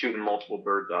want to be shooting multiple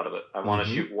birds out of it. I want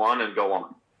to shoot one and go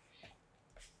on.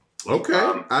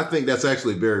 Okay. I think that's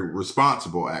actually very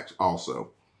responsible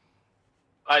also.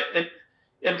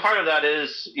 And part of that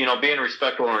is, being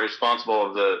respectful and responsible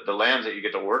of the lands that you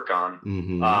get to work on.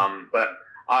 Mm-hmm. But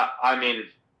I mean,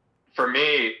 for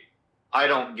me,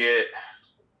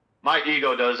 my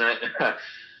ego doesn't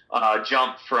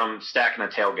jump from stacking a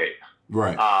tailgate.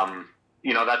 Right.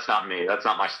 That's not me. That's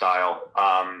not my style.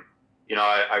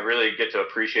 I really get to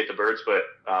appreciate the birds, but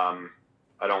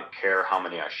I don't care how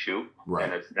many I shoot. Right.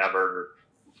 And it's never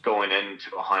going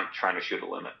into a hunt trying to shoot a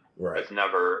limit. Right. It's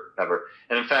never, ever.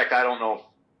 And in fact, I don't know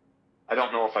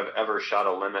if I've ever shot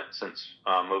a limit since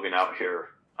moving out here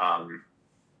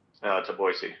to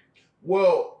Boise.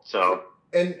 Well, so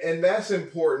and that's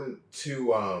important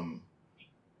to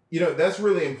that's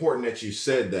really important that you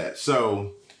said that.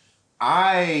 So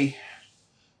I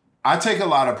take a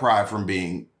lot of pride from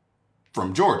being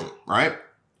from Georgia, right?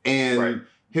 And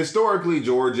historically,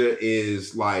 Georgia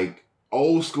is like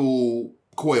old school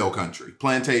quail country,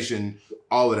 plantation,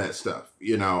 all of that stuff,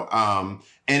 and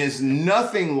it's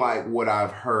nothing like what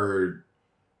I've heard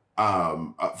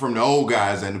from the old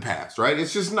guys in the past, right?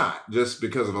 It's just not, just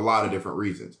because of a lot of different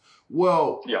reasons.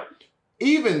 Well, yeah.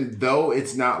 Even though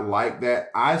it's not like that,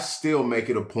 I still make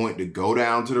it a point to go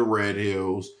down to the Red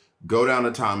Hills, go down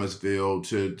to Thomasville,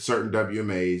 to certain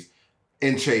WMAs,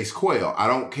 and chase quail. I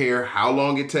don't care how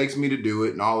long it takes me to do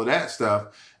it and all of that stuff.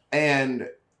 And,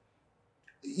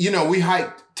 we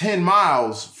hiked 10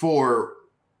 miles for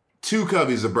 2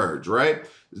 coveys of birds, right?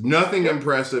 Nothing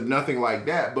impressive, nothing like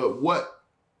that. But what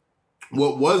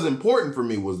was important for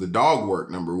me was the dog work,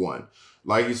 number one.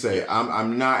 Like you say,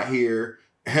 I'm not here.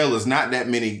 Hell, there's not that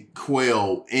many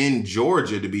quail in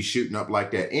Georgia to be shooting up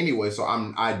like that anyway. So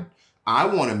I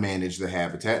want to manage the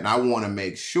habitat, and I want to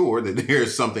make sure that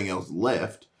there's something else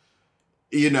left.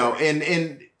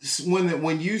 And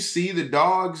when you see the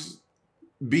dogs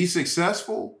be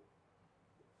successful,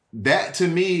 that to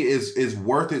me is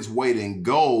worth its weight in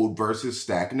gold versus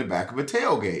stacking the back of a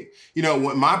tailgate.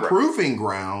 When my proofing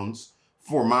grounds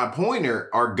for my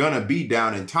pointer are gonna be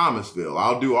down in Thomasville.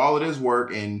 I'll do all of this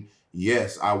work, and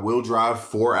yes, I will drive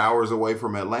 4 hours away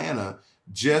from Atlanta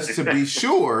just to be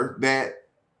sure that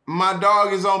my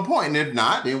dog is on point. And if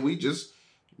not, then we just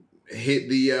hit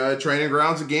the training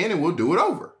grounds again and we'll do it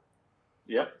over.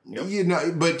 Yep.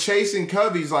 But chasing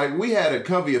coveys, like we had a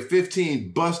covey of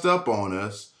 15 bust up on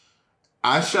us.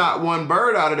 I shot one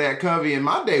bird out of that covey and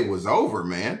my day was over,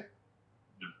 man.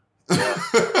 Yeah.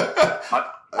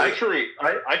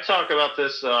 I talk about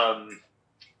this.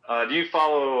 Do you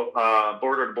follow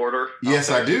Border to Border? Yes,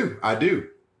 I do.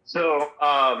 So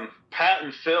Pat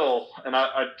and Phil, and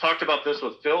I talked about this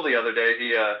with Phil the other day.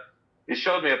 He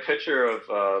showed me a picture of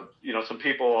some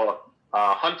people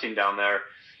hunting down there,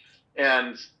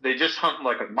 and they just hunt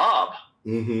like a mob.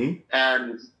 Mm-hmm.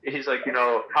 And he's like,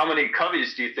 how many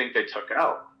coveys do you think they took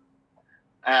out?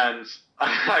 And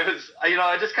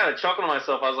I just kind of chuckled to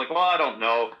myself. I was like, well, I don't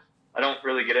know. I don't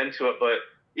really get into it, but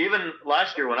even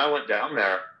last year when I went down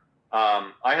there,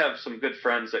 I have some good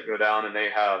friends that go down and they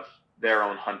have their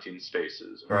own hunting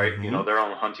spaces, right? Mm-hmm. Their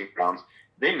own hunting grounds.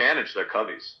 They manage their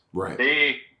coveys. Right.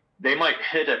 They might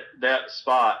hit at that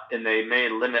spot and they may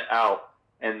limit out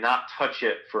and not touch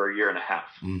it for a year and a half.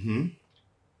 Mm-hmm.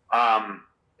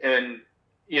 And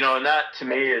that to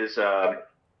me is,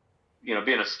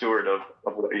 being a steward of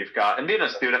what you've got and being a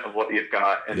student of what you've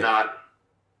got and not,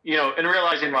 and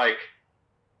realizing like,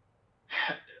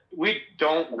 we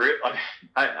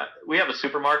have a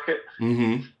supermarket.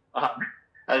 Mm-hmm.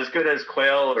 As good as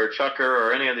quail or chucker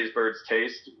or any of these birds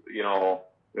taste, we don't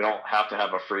have to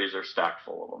have a freezer stacked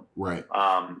full of them. Right.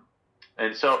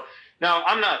 And so now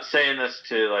I'm not saying this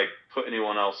to like put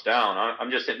anyone else down. I'm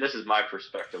just saying this is my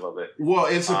perspective of it. Well,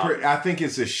 I think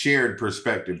it's a shared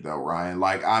perspective though, Ryan.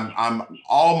 Like I'm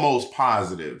almost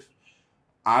positive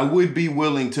I would be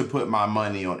willing to put my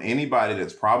money on anybody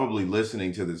that's probably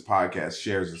listening to this podcast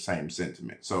shares the same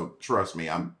sentiment. So trust me,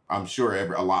 I'm sure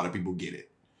a lot of people get it.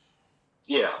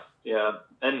 Yeah.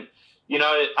 And,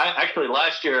 I actually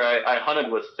last year I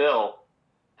hunted with Phil,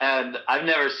 and I've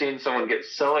never seen someone get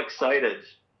so excited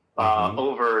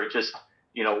over just,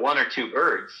 1 or 2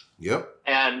 birds. Yep.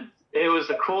 And it was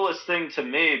the coolest thing to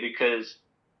me because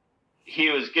he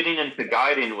was getting into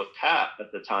guiding with Pat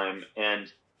at the time,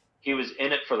 and he was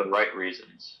in it for the right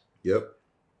reasons. Yep.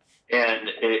 And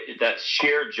that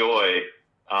sheer joy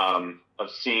of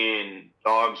seeing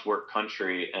dogs work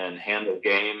country and handle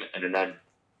game, and then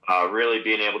really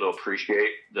being able to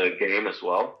appreciate the game as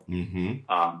well.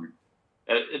 Mm-hmm.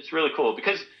 It's really cool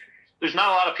because there's not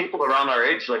a lot of people around our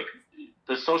age. Like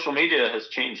the social media has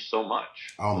changed so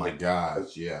much. Oh my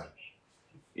gosh, yeah.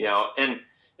 You know, and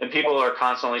people are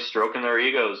constantly stroking their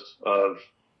egos of,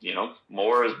 you know,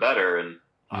 more is better, and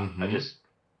I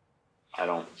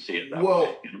don't see it that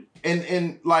way.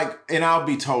 And I'll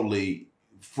be totally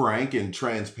frank and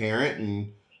transparent,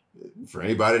 and for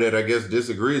anybody that I guess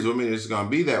disagrees with me, it's going to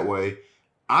be that way.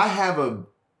 I have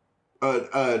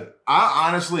I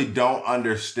honestly don't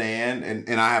understand,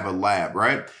 and I have a lab,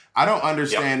 right? I don't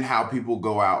understand how people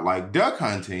go out like duck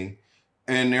hunting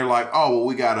and they're like, oh, well,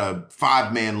 we got a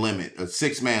 5-man limit, a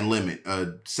 6-man limit,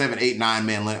 a 7, 8,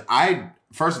 9-man limit.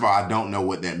 First of all, I don't know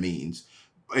what that means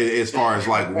as far as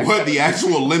like what the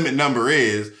actual limit number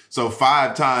is. So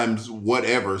 5 times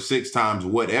whatever, 6 times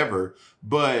whatever.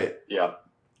 But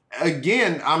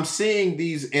again, I'm seeing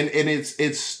these and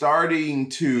it's starting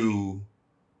to,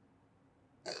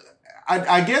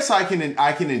 I guess I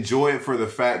can enjoy it for the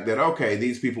fact that, okay,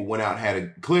 these people went out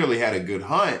and clearly had a good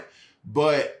hunt.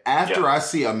 But after I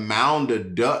see a mound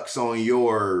of ducks on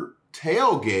your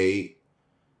tailgate,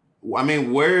 I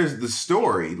mean, where's the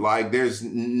story? Like, there's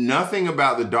nothing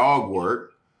about the dog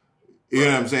work. You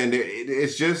know what I'm saying?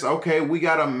 It's just, okay, we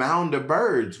got a mound of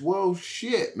birds. Well,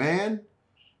 shit, man.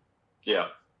 Yeah.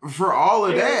 For all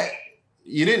of that,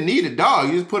 you didn't need a dog.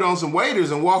 You just put on some waders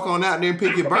and walk on out there and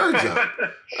pick your birds up.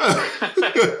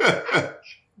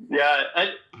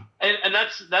 And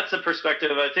that's the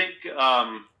perspective. I think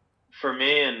for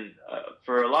me and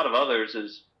for a lot of others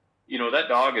is, you know, that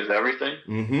dog is everything.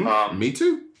 Mm-hmm. Me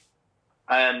too.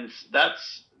 And that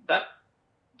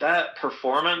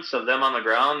performance of them on the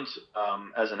ground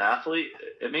as an athlete,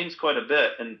 it means quite a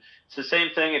bit. And it's the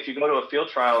same thing if you go to a field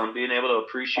trial and being able to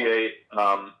appreciate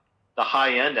the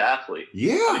high-end athlete.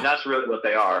 Yeah. I mean, that's really what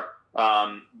they are.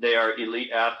 They are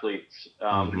elite athletes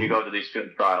when you go to these field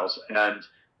trials. And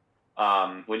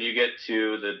when you get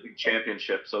to the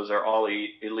championships, those are all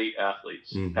elite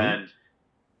athletes. Mm-hmm. And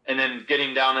then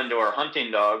getting down into our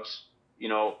hunting dogs, you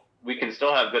know, we can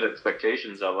still have good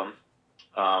expectations of them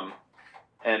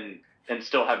and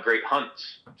still have great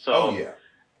hunts. So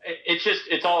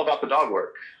it's all about the dog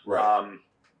work. Right.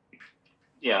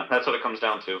 That's what it comes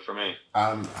down to for me.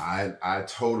 I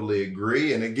totally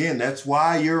agree. And again, that's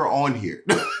why you're on here.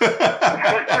 Well,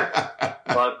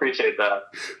 I appreciate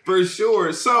that. For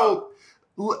sure. So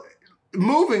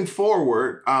moving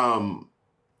forward,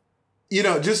 you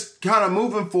know, just kind of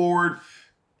moving forward,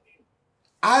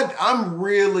 I'm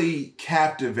really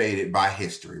captivated by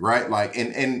history, right? Like,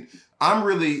 and I'm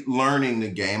really learning the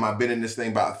game. I've been in this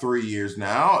thing about 3 years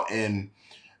now, and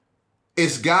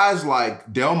it's guys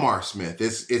like Delmar Smith.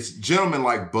 It's gentlemen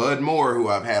like Bud Moore who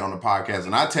I've had on the podcast,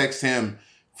 and I text him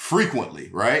frequently,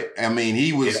 right? I mean,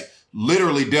 he was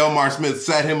literally Delmar Smith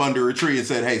sat him under a tree and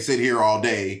said, "Hey, sit here all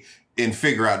day and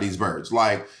figure out these birds."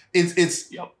 Like it's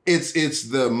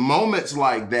the moments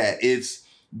like that. It's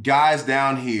guys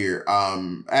down here,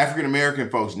 African American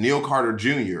folks, Neil Carter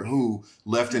Jr., who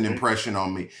left an impression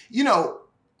on me. You know,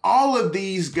 all of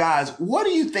these guys, what do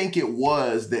you think it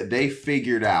was that they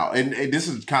figured out? And this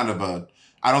is kind of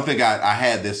I don't think I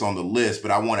had this on the list,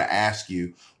 but I want to ask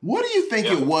you, what do you think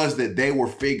it was that they were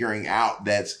figuring out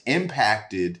that's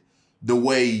impacted the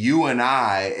way you and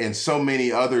I and so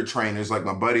many other trainers like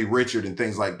my buddy Richard and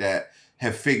things like that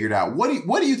have figured out? What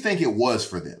do you think it was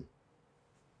for them?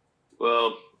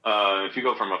 Well, if you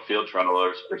go from a field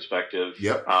trialer's perspective,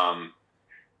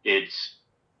 it's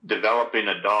developing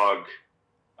a dog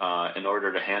in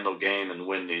order to handle game and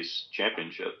win these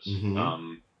championships.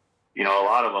 Mm-hmm. You know, a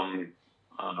lot of them,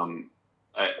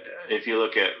 if you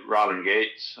look at Robin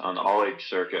Gates on the all-age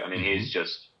circuit, I mean, he's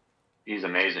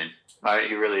amazing.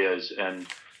 He really is. And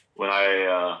when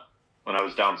I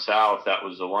was down south, that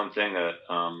was the one thing that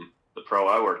the pro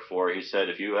I worked for, he said,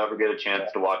 if you ever get a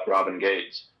chance to watch Robin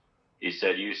Gates, he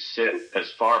said, you sit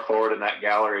as far forward in that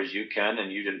gallery as you can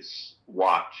and you just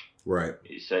watch. Right.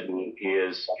 He said he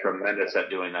is tremendous at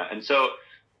doing that. And so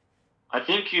I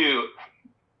think you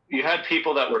had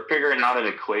people that were figuring out an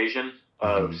equation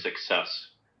of success,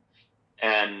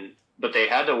 but they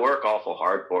had to work awful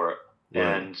hard for it.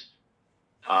 Right.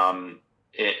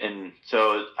 And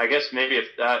so I guess maybe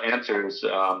if that answers,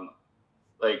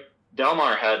 like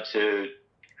Delmar had to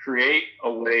create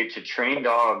a way to train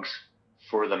dogs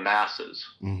for the masses.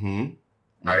 Mm-hmm.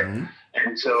 Right. Mm-hmm.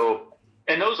 And so,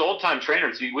 and those old time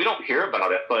trainers, we don't hear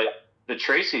about it, but the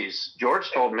Tracys,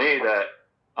 George told me that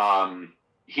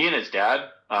he and his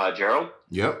dad, Gerald,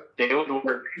 they would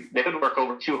work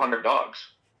over 200 dogs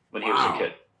when he was a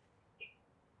kid.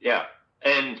 Yeah.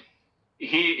 And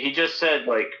he just said,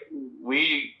 like,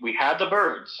 we had the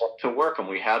birds to work them.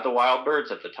 We had the wild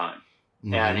birds at the time.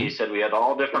 Mm-hmm. And he said we had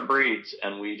all different breeds,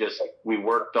 and we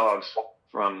worked dogs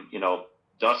from,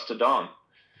 dusk to dawn.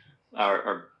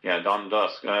 Or dawn to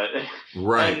dusk.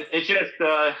 Right. And it's just,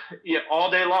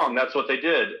 all day long, that's what they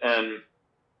did. And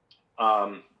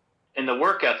the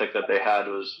work ethic that they had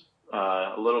was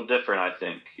a little different, I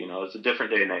think. It's a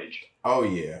different day and age. Oh,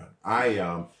 yeah.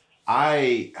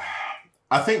 I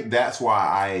think that's why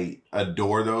I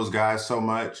adore those guys so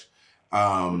much.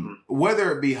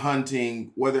 Whether it be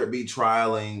hunting, whether it be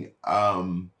trialing,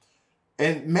 and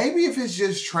maybe if it's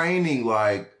just training,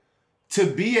 like, to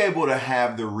be able to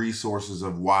have the resources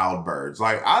of wild birds.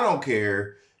 Like, I don't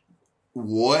care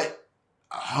what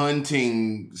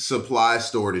hunting supply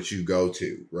store that you go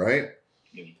to, right?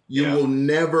 You will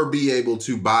never be able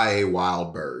to buy a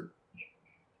wild bird.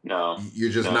 No.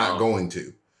 You're just not going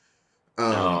to.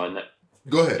 No,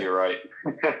 go ahead. You're right.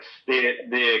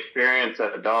 the experience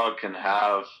that a dog can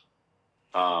have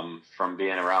from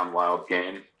being around wild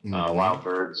game, wild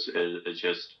birds, is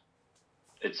just,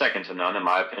 it's second to none in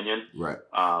my opinion. Right.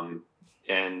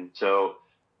 And so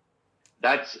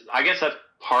I guess that's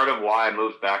part of why I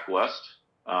moved back west.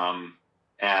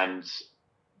 And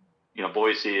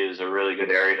Boise is a really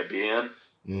good area to be in.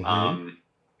 Mm-hmm.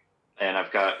 And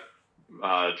I've got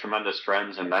tremendous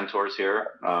friends and mentors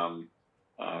here.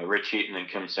 Rich Heaton and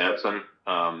Kim Sampson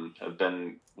have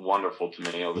been wonderful to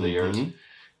me over the years,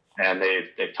 and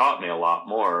they've taught me a lot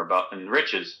more about. And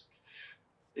Rich is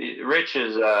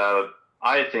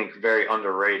I think very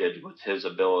underrated with his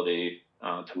ability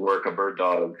to work a bird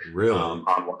dog on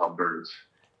wild birds.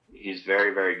 He's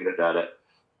very, very good at it.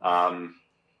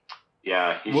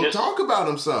 Talk about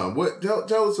him some.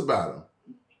 Tell us about him.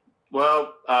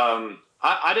 Well,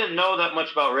 I didn't know that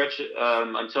much about Rich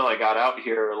until I got out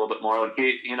here a little bit more. Like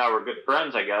he and I were good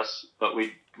friends, I guess, but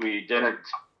I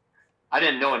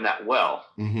didn't know him that well.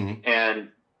 Mm-hmm.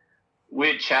 And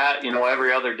we'd chat,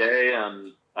 every other day,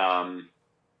 and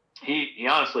he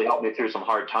honestly helped me through some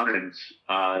hard times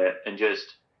and just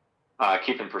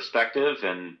keep in perspective,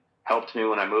 and helped me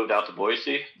when I moved out to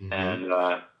Boise, and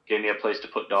gave me a place to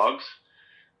put dogs.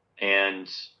 And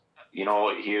he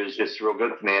was just real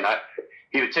good to me, and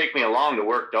he would take me along to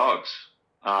work dogs.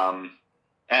 And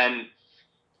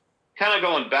kind of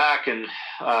going back and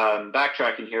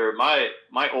backtracking here,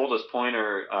 my oldest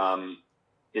pointer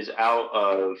is out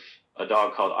of a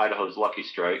dog called Idaho's Lucky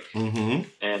Strike. Mm-hmm.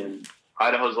 And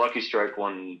Idaho's Lucky Strike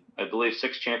won, I believe,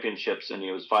 6 championships, and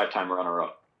he was 5-time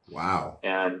runner-up. Wow.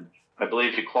 And I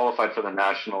believe he qualified for the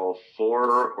national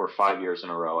 4 or 5 years in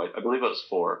a row. I believe it was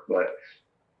 4. But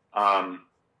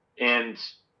and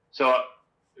so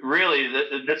really,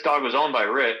 this dog was owned by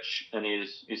Rich, and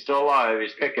he's still alive.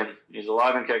 He's kicking. He's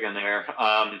alive and kicking there.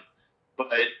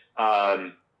 But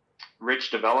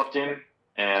Rich developed him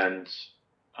and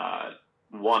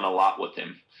won a lot with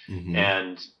him. Mm-hmm.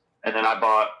 And then I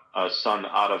bought a son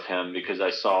out of him because I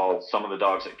saw some of the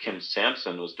dogs that Kim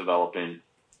Sampson was developing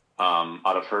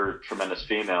out of her tremendous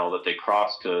female that they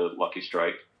crossed to Lucky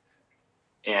Strike.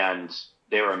 And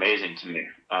they were amazing to me.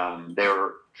 They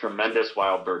were tremendous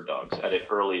wild bird dogs at an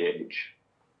early age.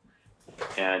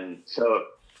 And so,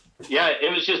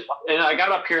 it was just, and I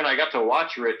got up here and I got to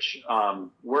watch Rich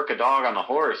work a dog on the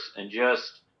horse, and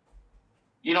just,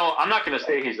 I'm not going to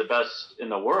say he's the best in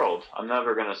the world. I'm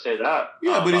never going to say that.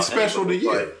 Yeah, but he's special to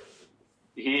you.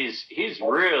 He's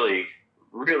really,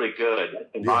 really good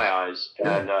in my eyes.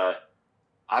 Yeah. And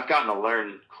I've gotten to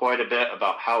learn quite a bit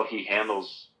about how he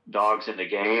handles dogs in the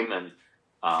game, and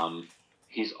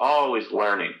he's always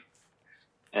learning.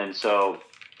 And so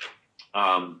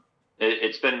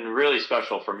it's been really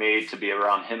special for me to be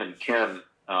around him and Kim.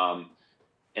 And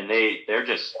they're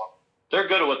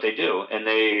good at what they do, and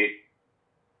they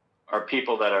are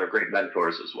people that are great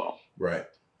mentors as well. Right.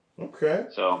 Okay.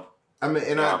 So I mean,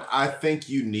 and I think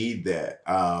you need that.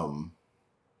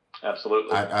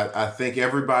 Absolutely. I think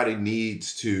everybody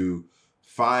needs to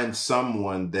find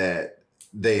someone that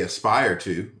they aspire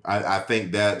to. I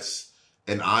think that's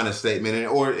an honest statement,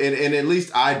 and at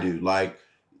least I do. Like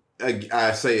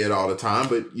I say it all the time,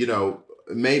 but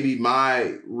maybe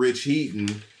my Rich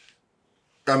Heaton.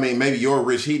 I mean, maybe your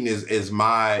Rich Heaton is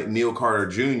my Neil Carter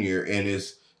Jr. and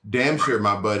is damn sure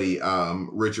my buddy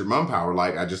Richard Mumpower.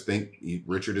 Like, I just think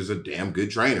Richard is a damn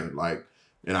good trainer. Like,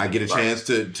 and I get a chance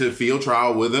to field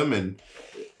trial with him, and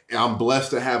I'm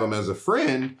blessed to have him as a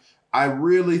friend. I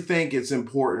really think it's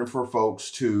important for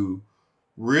folks to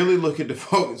really look at the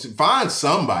folks, find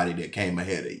somebody that came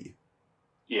ahead of you.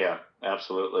 Yeah,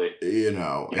 absolutely.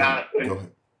 Go ahead.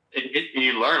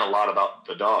 You learn a lot about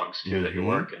the dogs too that you're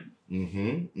working.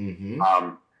 Because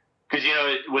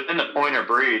within the pointer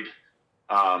breed,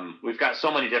 we've got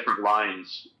so many different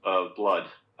lines of blood.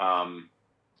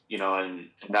 and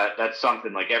that's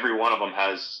something like every one of them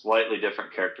has slightly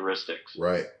different characteristics.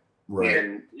 Right.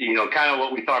 And, kind of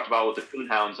what we talked about with the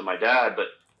coonhounds and my dad, but,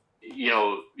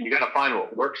 you got to find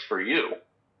what works for you.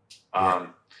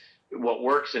 What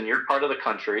works in your part of the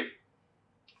country,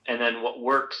 and then what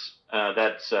works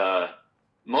that's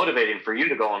motivating for you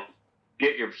to go and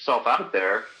get yourself out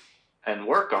there and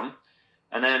work them.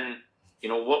 And then,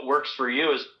 what works for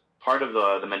you is part of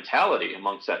the mentality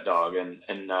amongst that dog and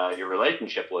your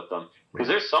relationship with them. Because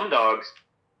there's some dogs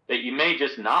that you may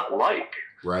just not like.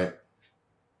 Right.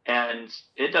 And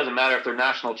it doesn't matter if they're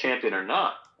national champion or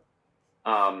not.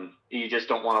 You just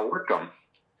don't want to work them.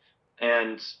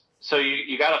 And so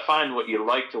you got to find what you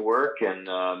like to work and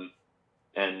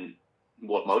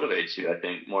what motivates you, I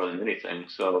think, more than anything.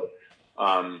 So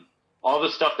all the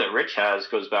stuff that Rich has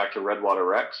goes back to Redwater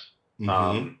Rex.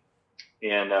 Mm-hmm.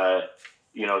 And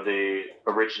the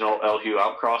original Elhew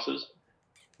outcrosses.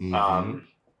 Mm-hmm. I'm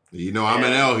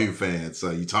an Elhew fan,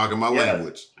 so you're talking my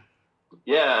language.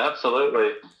 Yeah, absolutely.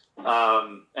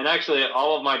 And actually,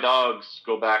 all of my dogs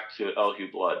go back to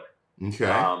Elhew blood. Okay.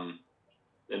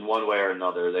 In one way or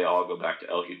another, they all go back to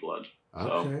Elhew blood.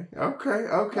 Okay.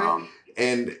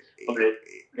 And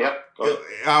yep.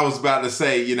 I was about to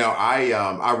say,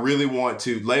 I really want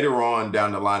to later on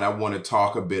down the line. I want to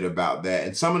talk a bit about that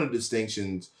and some of the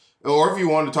distinctions, or if you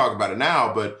want to talk about it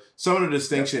now, but some of the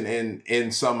distinction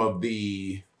in some of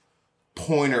the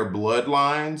pointer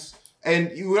bloodlines.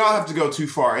 And we don't have to go too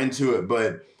far into it,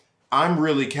 but I'm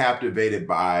really captivated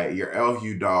by your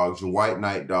Elhew dogs, your White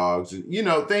Knight dogs, and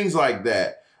things like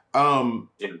that.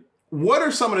 What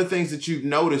are some of the things that you've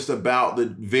noticed about the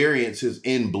variances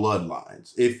in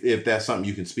bloodlines, if that's something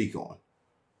you can speak on?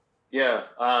 Yeah.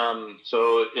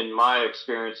 So in my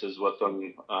experiences with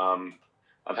them,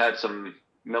 I've had some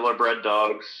Miller bred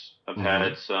dogs. I've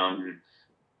had some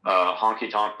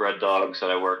honky tonk bred dogs that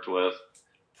I worked with.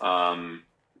 I've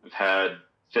had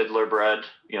fiddler bred,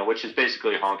 which is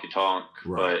basically honky tonk,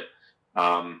 right.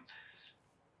 But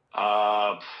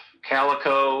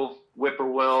calico,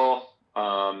 whippoorwill.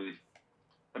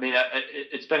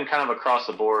 It's been kind of across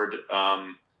the board.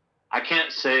 I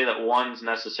can't say that one's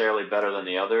necessarily better than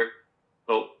the other,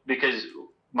 but because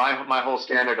my whole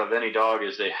standard of any dog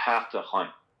is they have to hunt,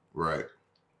 right,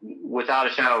 without a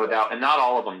shadow of a doubt, and not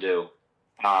all of them do.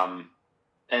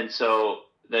 And so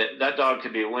that dog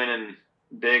could be winning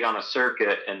big on a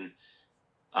circuit, and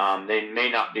they may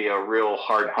not be a real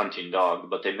hard hunting dog,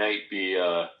 but they may be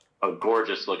a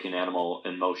gorgeous looking animal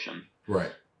in motion,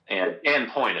 right, and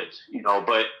pointed,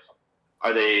 but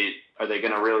are they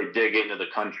going to really dig into the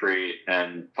country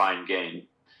and find game?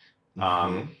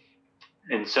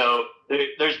 And so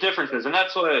there's differences, and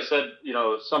that's what I said.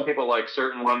 Some people like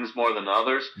certain ones more than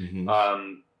others.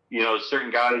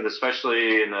 Certain guys,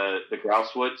 especially in the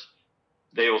grouse woods,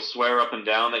 they will swear up and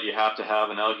down that you have to have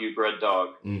an Elhew bred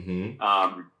dog.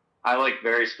 I like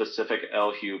very specific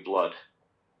Elhew blood.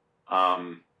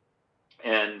 And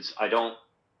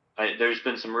there's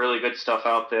been some really good stuff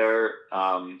out there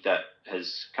that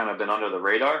has kind of been under the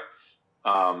radar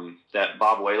that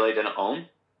Bob Whaley didn't own.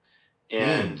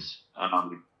 And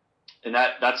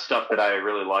that's stuff that I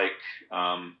really like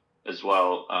as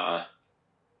well.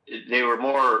 They were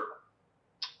more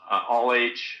all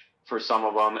age for some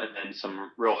of them, and then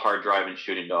some real hard driving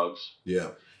shooting dogs.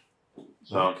 Yeah.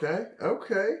 So. Okay.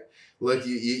 Look,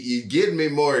 you getting me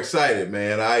more excited,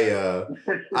 man.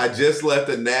 I just left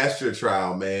a Nastra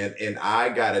trial, man, and I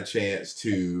got a chance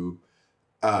to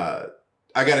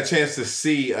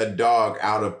see a dog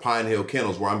out of Pine Hill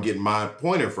Kennels, where I'm getting my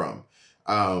pointer from.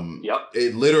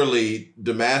 It literally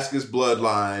Damascus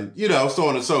bloodline, so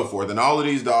on and so forth, and all of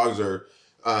these dogs are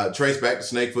traced back to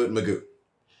Snakefoot and Magoo.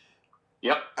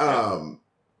 Yep.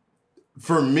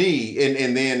 For me,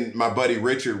 and then my buddy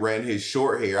Richard ran his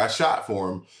short hair. I shot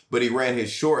for him, but he ran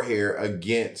his short hair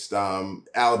against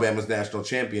Alabama's national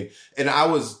champion, and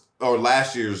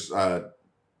last year's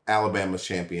Alabama's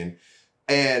champion,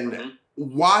 and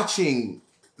watching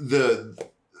the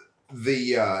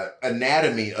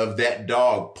anatomy of that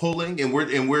dog pulling, and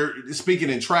we're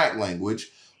speaking in track language,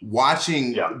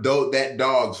 watching that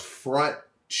dog's front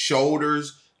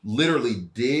shoulders literally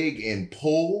dig and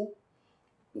pull,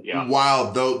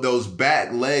 while those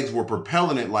back legs were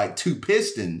propelling it like two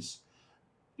pistons.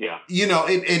 Yeah.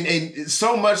 And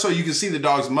so much so you can see the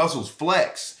dog's muscles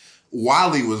flex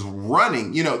while he was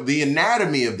running. The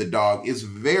anatomy of the dog is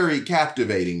very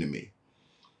captivating to me.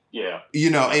 Yeah.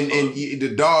 And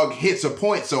the dog hits a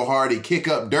point so hard he kick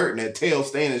up dirt and that tail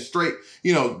standing straight.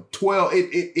 12.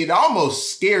 It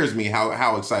almost scares me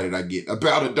how excited I get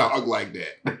about a dog like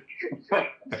that.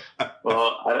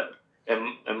 Well,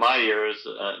 in my years,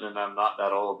 and I'm not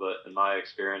that old, but in my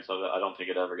experience of it, I don't think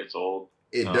it ever gets old.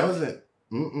 It doesn't.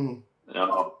 And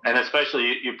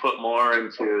especially you put more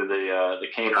into the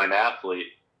canine athlete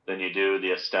than you do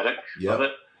the aesthetic of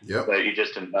it. Yep. But you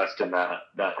just invest in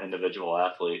that individual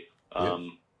athlete.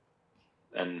 And,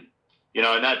 and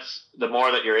that's the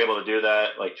more that you're able to do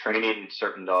that, like training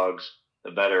certain dogs,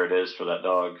 the better it is for that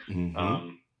dog.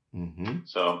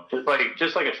 So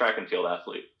just like a track and field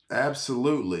athlete.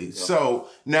 Absolutely. So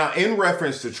now in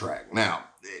reference to track,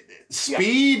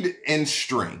 speed and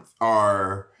strength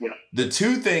are the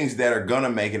two things that are going to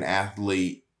make an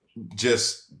athlete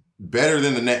just better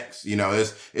than the next.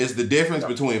 It's the difference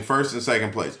between first and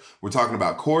second place. We're talking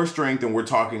about core strength and we're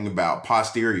talking about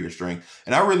posterior strength.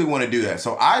 And I really want to do that.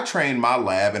 So I train my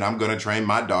lab and I'm going to train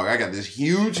my dog. I got this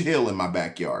huge hill in my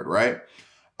backyard, right?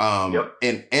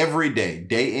 And every day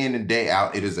in and day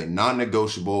out, it is a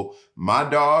non-negotiable. My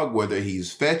dog, whether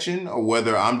he's fetching or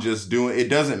whether I'm just doing, it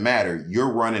doesn't matter.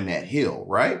 You're running that hill,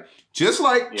 right? Just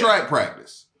like track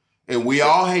practice. And we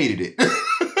all hated it.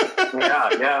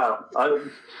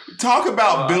 Talk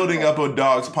about building up a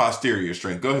dog's posterior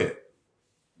strength. Go ahead.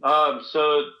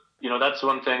 So, that's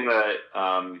one thing that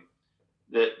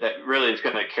really is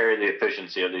going to carry the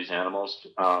efficiency of these animals.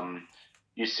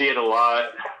 You see it a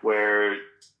lot where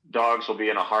dogs will be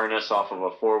in a harness off of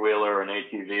a four-wheeler or an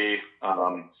ATV,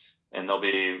 and they'll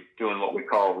be doing what we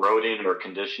call roading or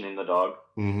conditioning the dog.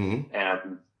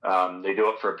 And they do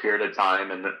it for a period of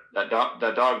time, and that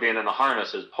dog being in the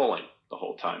harness is pulling the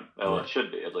whole time. Well, it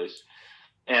should be, at least.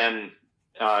 And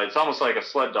it's almost like a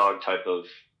sled dog type of,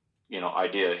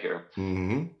 idea here.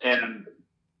 And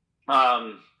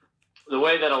the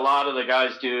way that a lot of the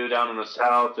guys do down in the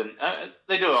South, and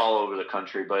they do it all over the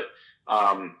country, but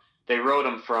they rode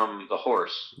them from the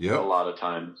horse a lot of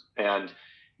times. And,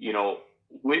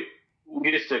 we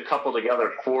used to couple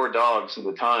together 4 dogs at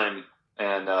a time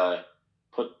and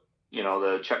put,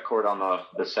 the check cord on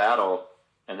the saddle,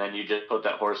 and then you just put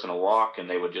that horse in a walk, and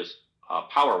they would just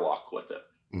power walk with it.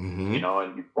 And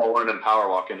you forward and power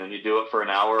walking, and you do it for an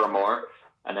hour or more,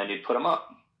 and then you'd put them up.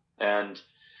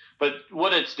 But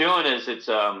what it's doing is it's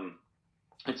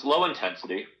low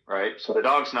intensity, right? So the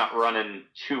dog's not running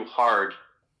too hard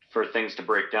for things to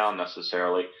break down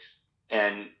necessarily,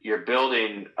 and you're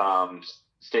building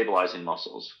stabilizing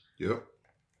muscles.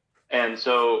 And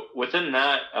so within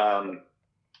that,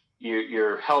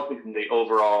 you're helping the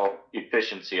overall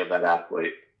efficiency of that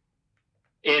athlete.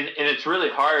 And it's really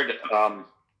hard.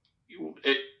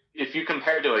 If you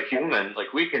compare to a human,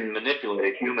 like we can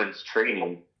manipulate a human's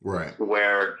training,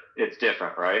 where it's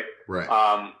different, right?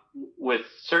 With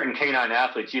certain canine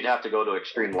athletes, you'd have to go to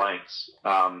extreme lengths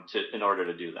in order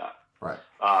to do that.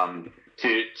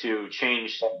 To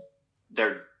change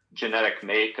their genetic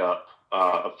makeup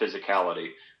of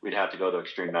physicality, we'd have to go to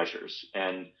extreme measures,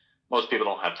 and most people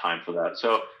don't have time for that.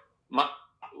 So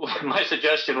my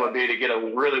suggestion would be to get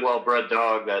a really well-bred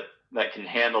dog that can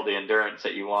handle the endurance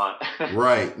that you want.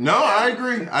 No, I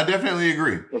agree. I definitely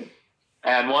agree.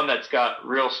 And one that's got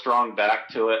real strong back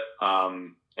to it,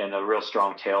 and a real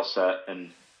strong tail set.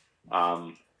 And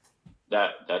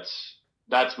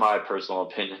that's my personal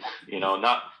opinion.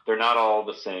 They're not all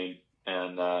the same.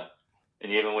 And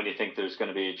even when you think there's going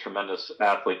to be tremendous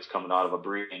athletes coming out of a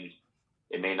breeding,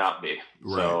 it may not be.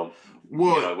 So,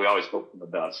 we always hope for the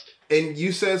best. And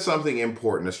you said something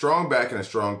important, a strong back and a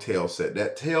strong tail set.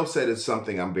 That tail set is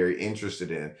something I'm very interested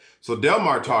in. So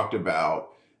Delmar talked about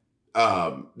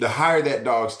the higher that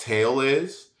dog's tail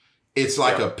is, it's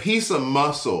like a piece of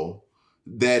muscle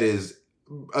that is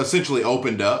essentially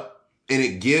opened up, and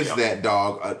it gives that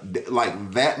dog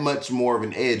like that much more of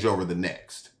an edge over the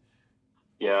next.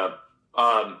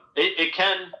 It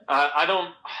can. I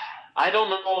don't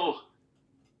know.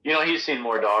 He's seen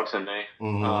more dogs than me.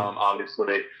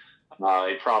 Obviously,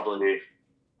 I'll probably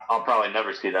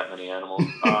never see that many animals.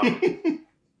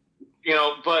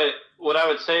 But what I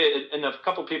would say, and a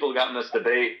couple people got in this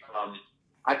debate,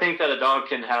 I think that a dog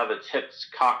can have its hips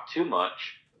cocked too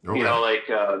much.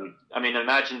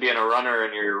 Imagine being a runner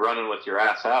and you're running with your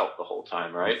ass out the whole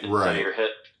time, right? Instead of your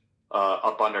hip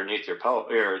up underneath your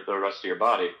or the rest of your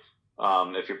body.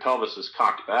 If your pelvis is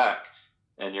cocked back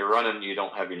and you're running, you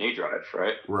don't have your knee drive,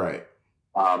 right?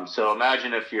 So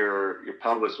imagine if your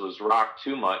pelvis was rocked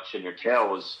too much and your tail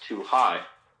was too high.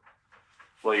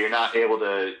 Well, you're not able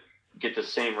to get the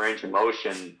same range of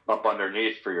motion up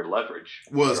underneath for your leverage.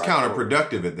 Well, it's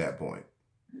counterproductive at that point.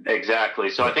 Exactly.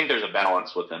 So I think there's a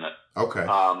balance within it. Okay.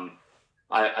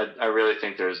 I really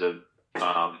think there's a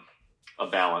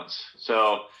balance.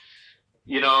 So,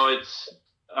 it's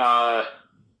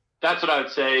that's what I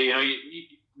would say.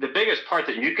 The biggest part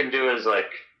that you can do is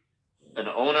like an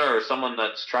owner or someone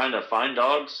that's trying to find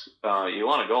dogs, you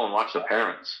want to go and watch the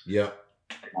parents. Yeah.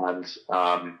 And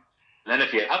then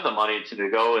if you have the money to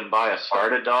go and buy a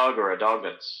started dog or a dog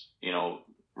that's,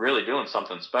 really doing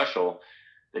something special,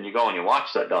 then you go and you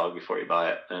watch that dog before you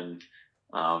buy it. And,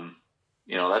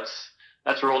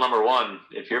 that's rule number one.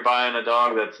 If you're buying a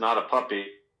dog that's not a puppy,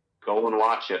 go and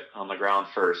watch it on the ground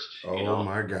first. Oh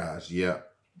my gosh. Yeah.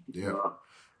 Yeah.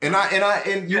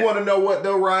 And you want to know what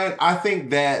though, Ryan? I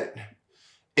think that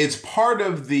it's part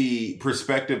of the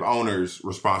prospective owner's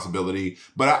responsibility,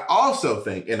 but I also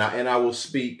think, and I will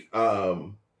speak,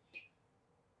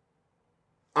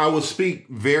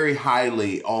 very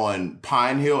highly on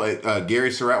Pine Hill at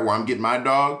Gary Surratt, where I'm getting my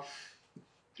dog.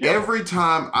 Yep. Every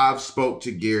time I've spoke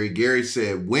to Gary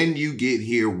said, when you get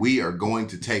here, we are going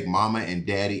to take mama and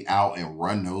daddy out and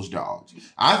run those dogs.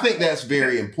 I think that's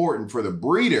very important for the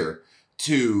breeder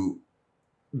to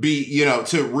be,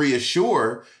 to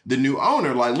reassure the new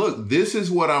owner, like, look, this is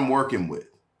what I'm working with.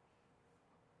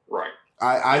 Right.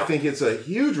 I think it's a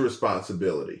huge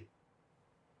responsibility.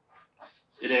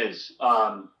 It is.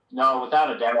 No,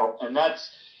 without a doubt. And that's,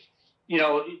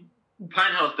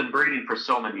 Pine Hill's been breeding for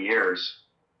so many years.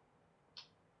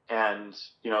 And,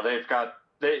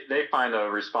 they find a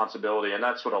responsibility, and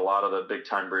that's what a lot of the big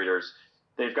time breeders,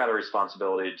 they've got a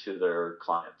responsibility to their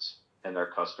clients and their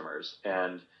customers,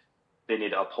 and they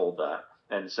need to uphold that.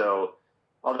 And so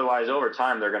otherwise over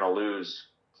time, they're going to lose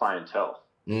clientele.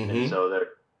 Mm-hmm. And so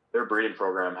their breeding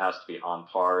program has to be on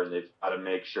par, and they've got to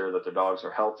make sure that their dogs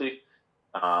are healthy.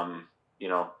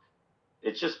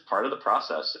 It's just part of the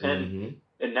process. And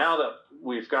now that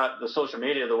we've got the social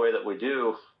media the way that we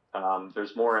do,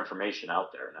 there's more information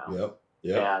out there now.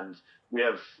 Yep. And we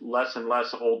have less and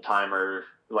less old time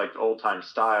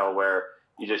style where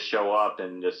you just show up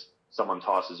and just someone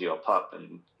tosses you a pup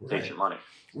and takes your money.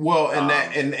 Well,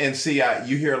 and see,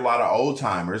 you hear a lot of old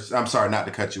timers. I'm sorry, not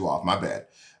to cut you off. My bad.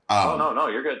 No,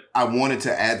 you're good. I wanted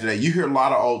to add to that. You hear a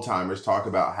lot of old timers talk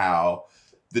about how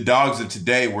the dogs of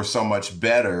today were so much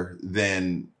better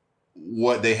than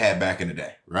what they had back in the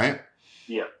day, right?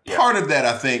 Yeah. Part of that,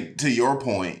 I think, to your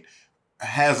point,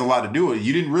 has a lot to do with it.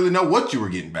 You didn't really know what you were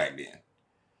getting back then.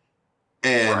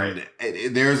 And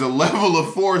there's a level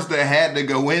of force that had to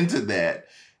go into that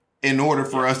in order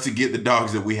for us to get the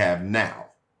dogs that we have now.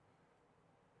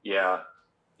 Yeah.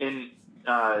 And,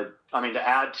 to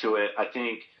add to it, I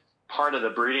think part of the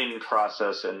breeding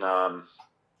process and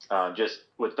just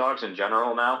with dogs in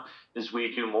general now is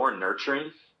we do more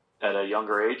nurturing at a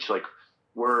younger age. Like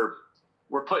we're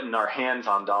putting our hands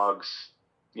on dogs,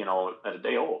 at a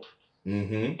day old.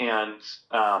 Mm-hmm.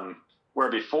 And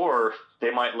where before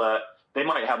they might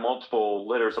have multiple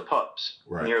litters of pups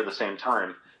near the same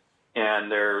time,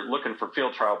 and they're looking for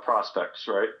field trial prospects,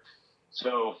 right?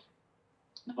 So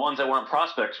the ones that weren't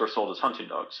prospects were sold as hunting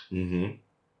dogs. Mm-hmm.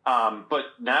 But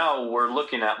now we're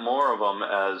looking at more of them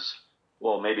as,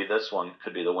 well, maybe this one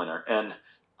could be the winner. And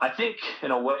I think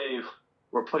in a way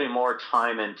we're putting more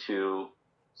time into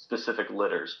specific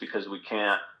litters because we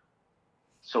can't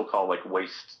so-called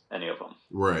waste any of them.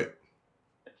 Right.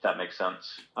 If that makes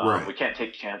sense. Right. We can't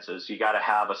take chances. You got to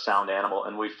have a sound animal.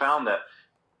 And we found that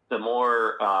the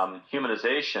more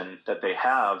humanization that they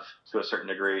have to a certain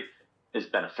degree is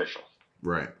beneficial.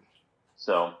 Right.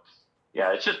 So,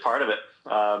 yeah, it's just part of it.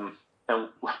 And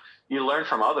you learn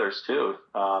from others too.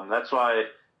 That's why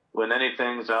when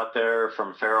anything's out there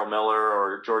from Farrell Miller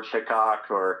or George Hickok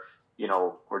or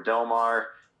Delmar,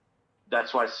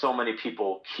 that's why so many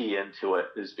people key into it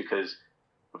is because,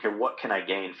 okay, what can I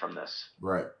gain from this?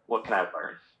 Right. What can I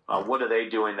learn? What are they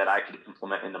doing that I could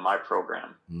implement into my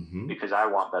program? Mm-hmm. Because I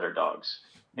want better dogs.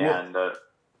 Well, and,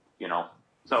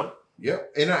 so. Yeah.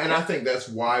 And I think that's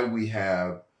why we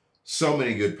have so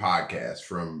many good podcasts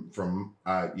from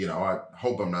I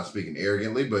hope I'm not speaking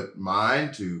arrogantly, but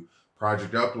mine to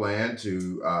Project Upland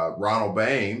to Ronald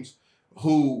Bames,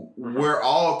 who we're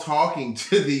all talking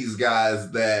to these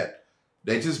guys that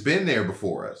they just been there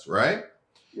before us, right?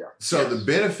 Yeah. So the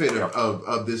benefit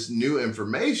of this new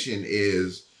information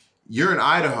is you're in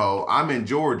Idaho, I'm in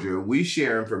Georgia, we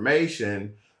share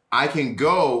information. I can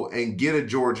go and get a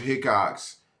George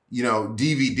Hickok's,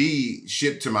 DVD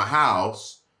shipped to my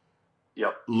house.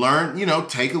 Yep. Learn,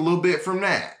 take a little bit from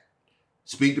that.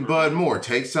 Speak to Bud Moore,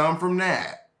 take some from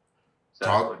that.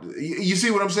 Exactly. Talk. You see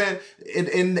what I'm saying?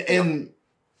 And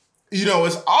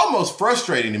it's almost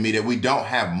frustrating to me that we don't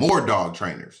have more dog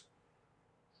trainers.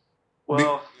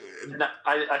 Well,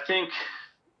 I think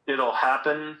it'll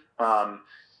happen.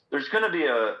 There's going to be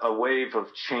a wave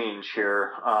of change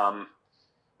here.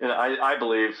 I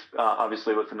believe,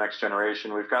 obviously, with the next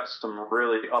generation, we've got some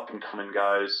really up-and-coming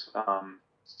guys.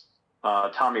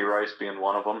 Tommy Rice being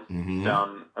one of them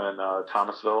down in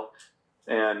Thomasville.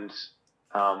 And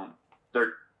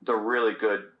they're really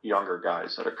good younger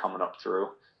guys that are coming up through.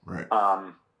 Right.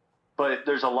 But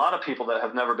there's a lot of people that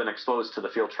have never been exposed to the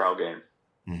field trial game.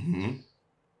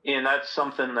 And that's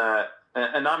something that,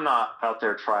 and I'm not out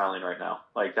there trialing right now.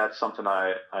 Like, that's something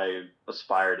I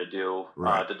aspire to do,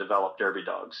 to develop derby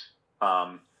dogs.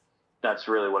 That's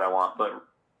really what I want. But,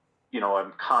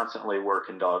 I'm constantly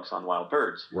working dogs on wild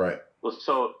birds. Right. Well,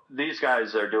 so these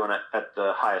guys are doing it at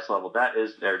the highest level. That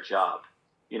is their job.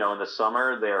 In the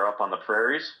summer, they're up on the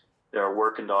prairies. They're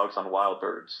working dogs on wild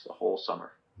birds the whole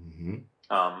summer.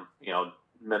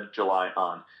 Mid-July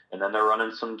on. And then they're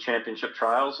running some championship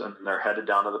trials, and they're headed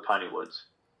down to the Piney Woods.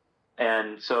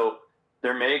 And so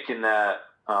they're making that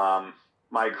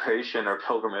migration or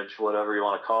pilgrimage, whatever you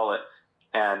want to call it,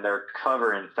 and they're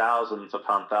covering thousands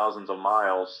upon thousands of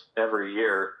miles every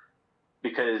year,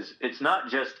 because it's not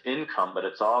just income, but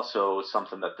it's also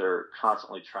something that they're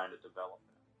constantly trying to develop.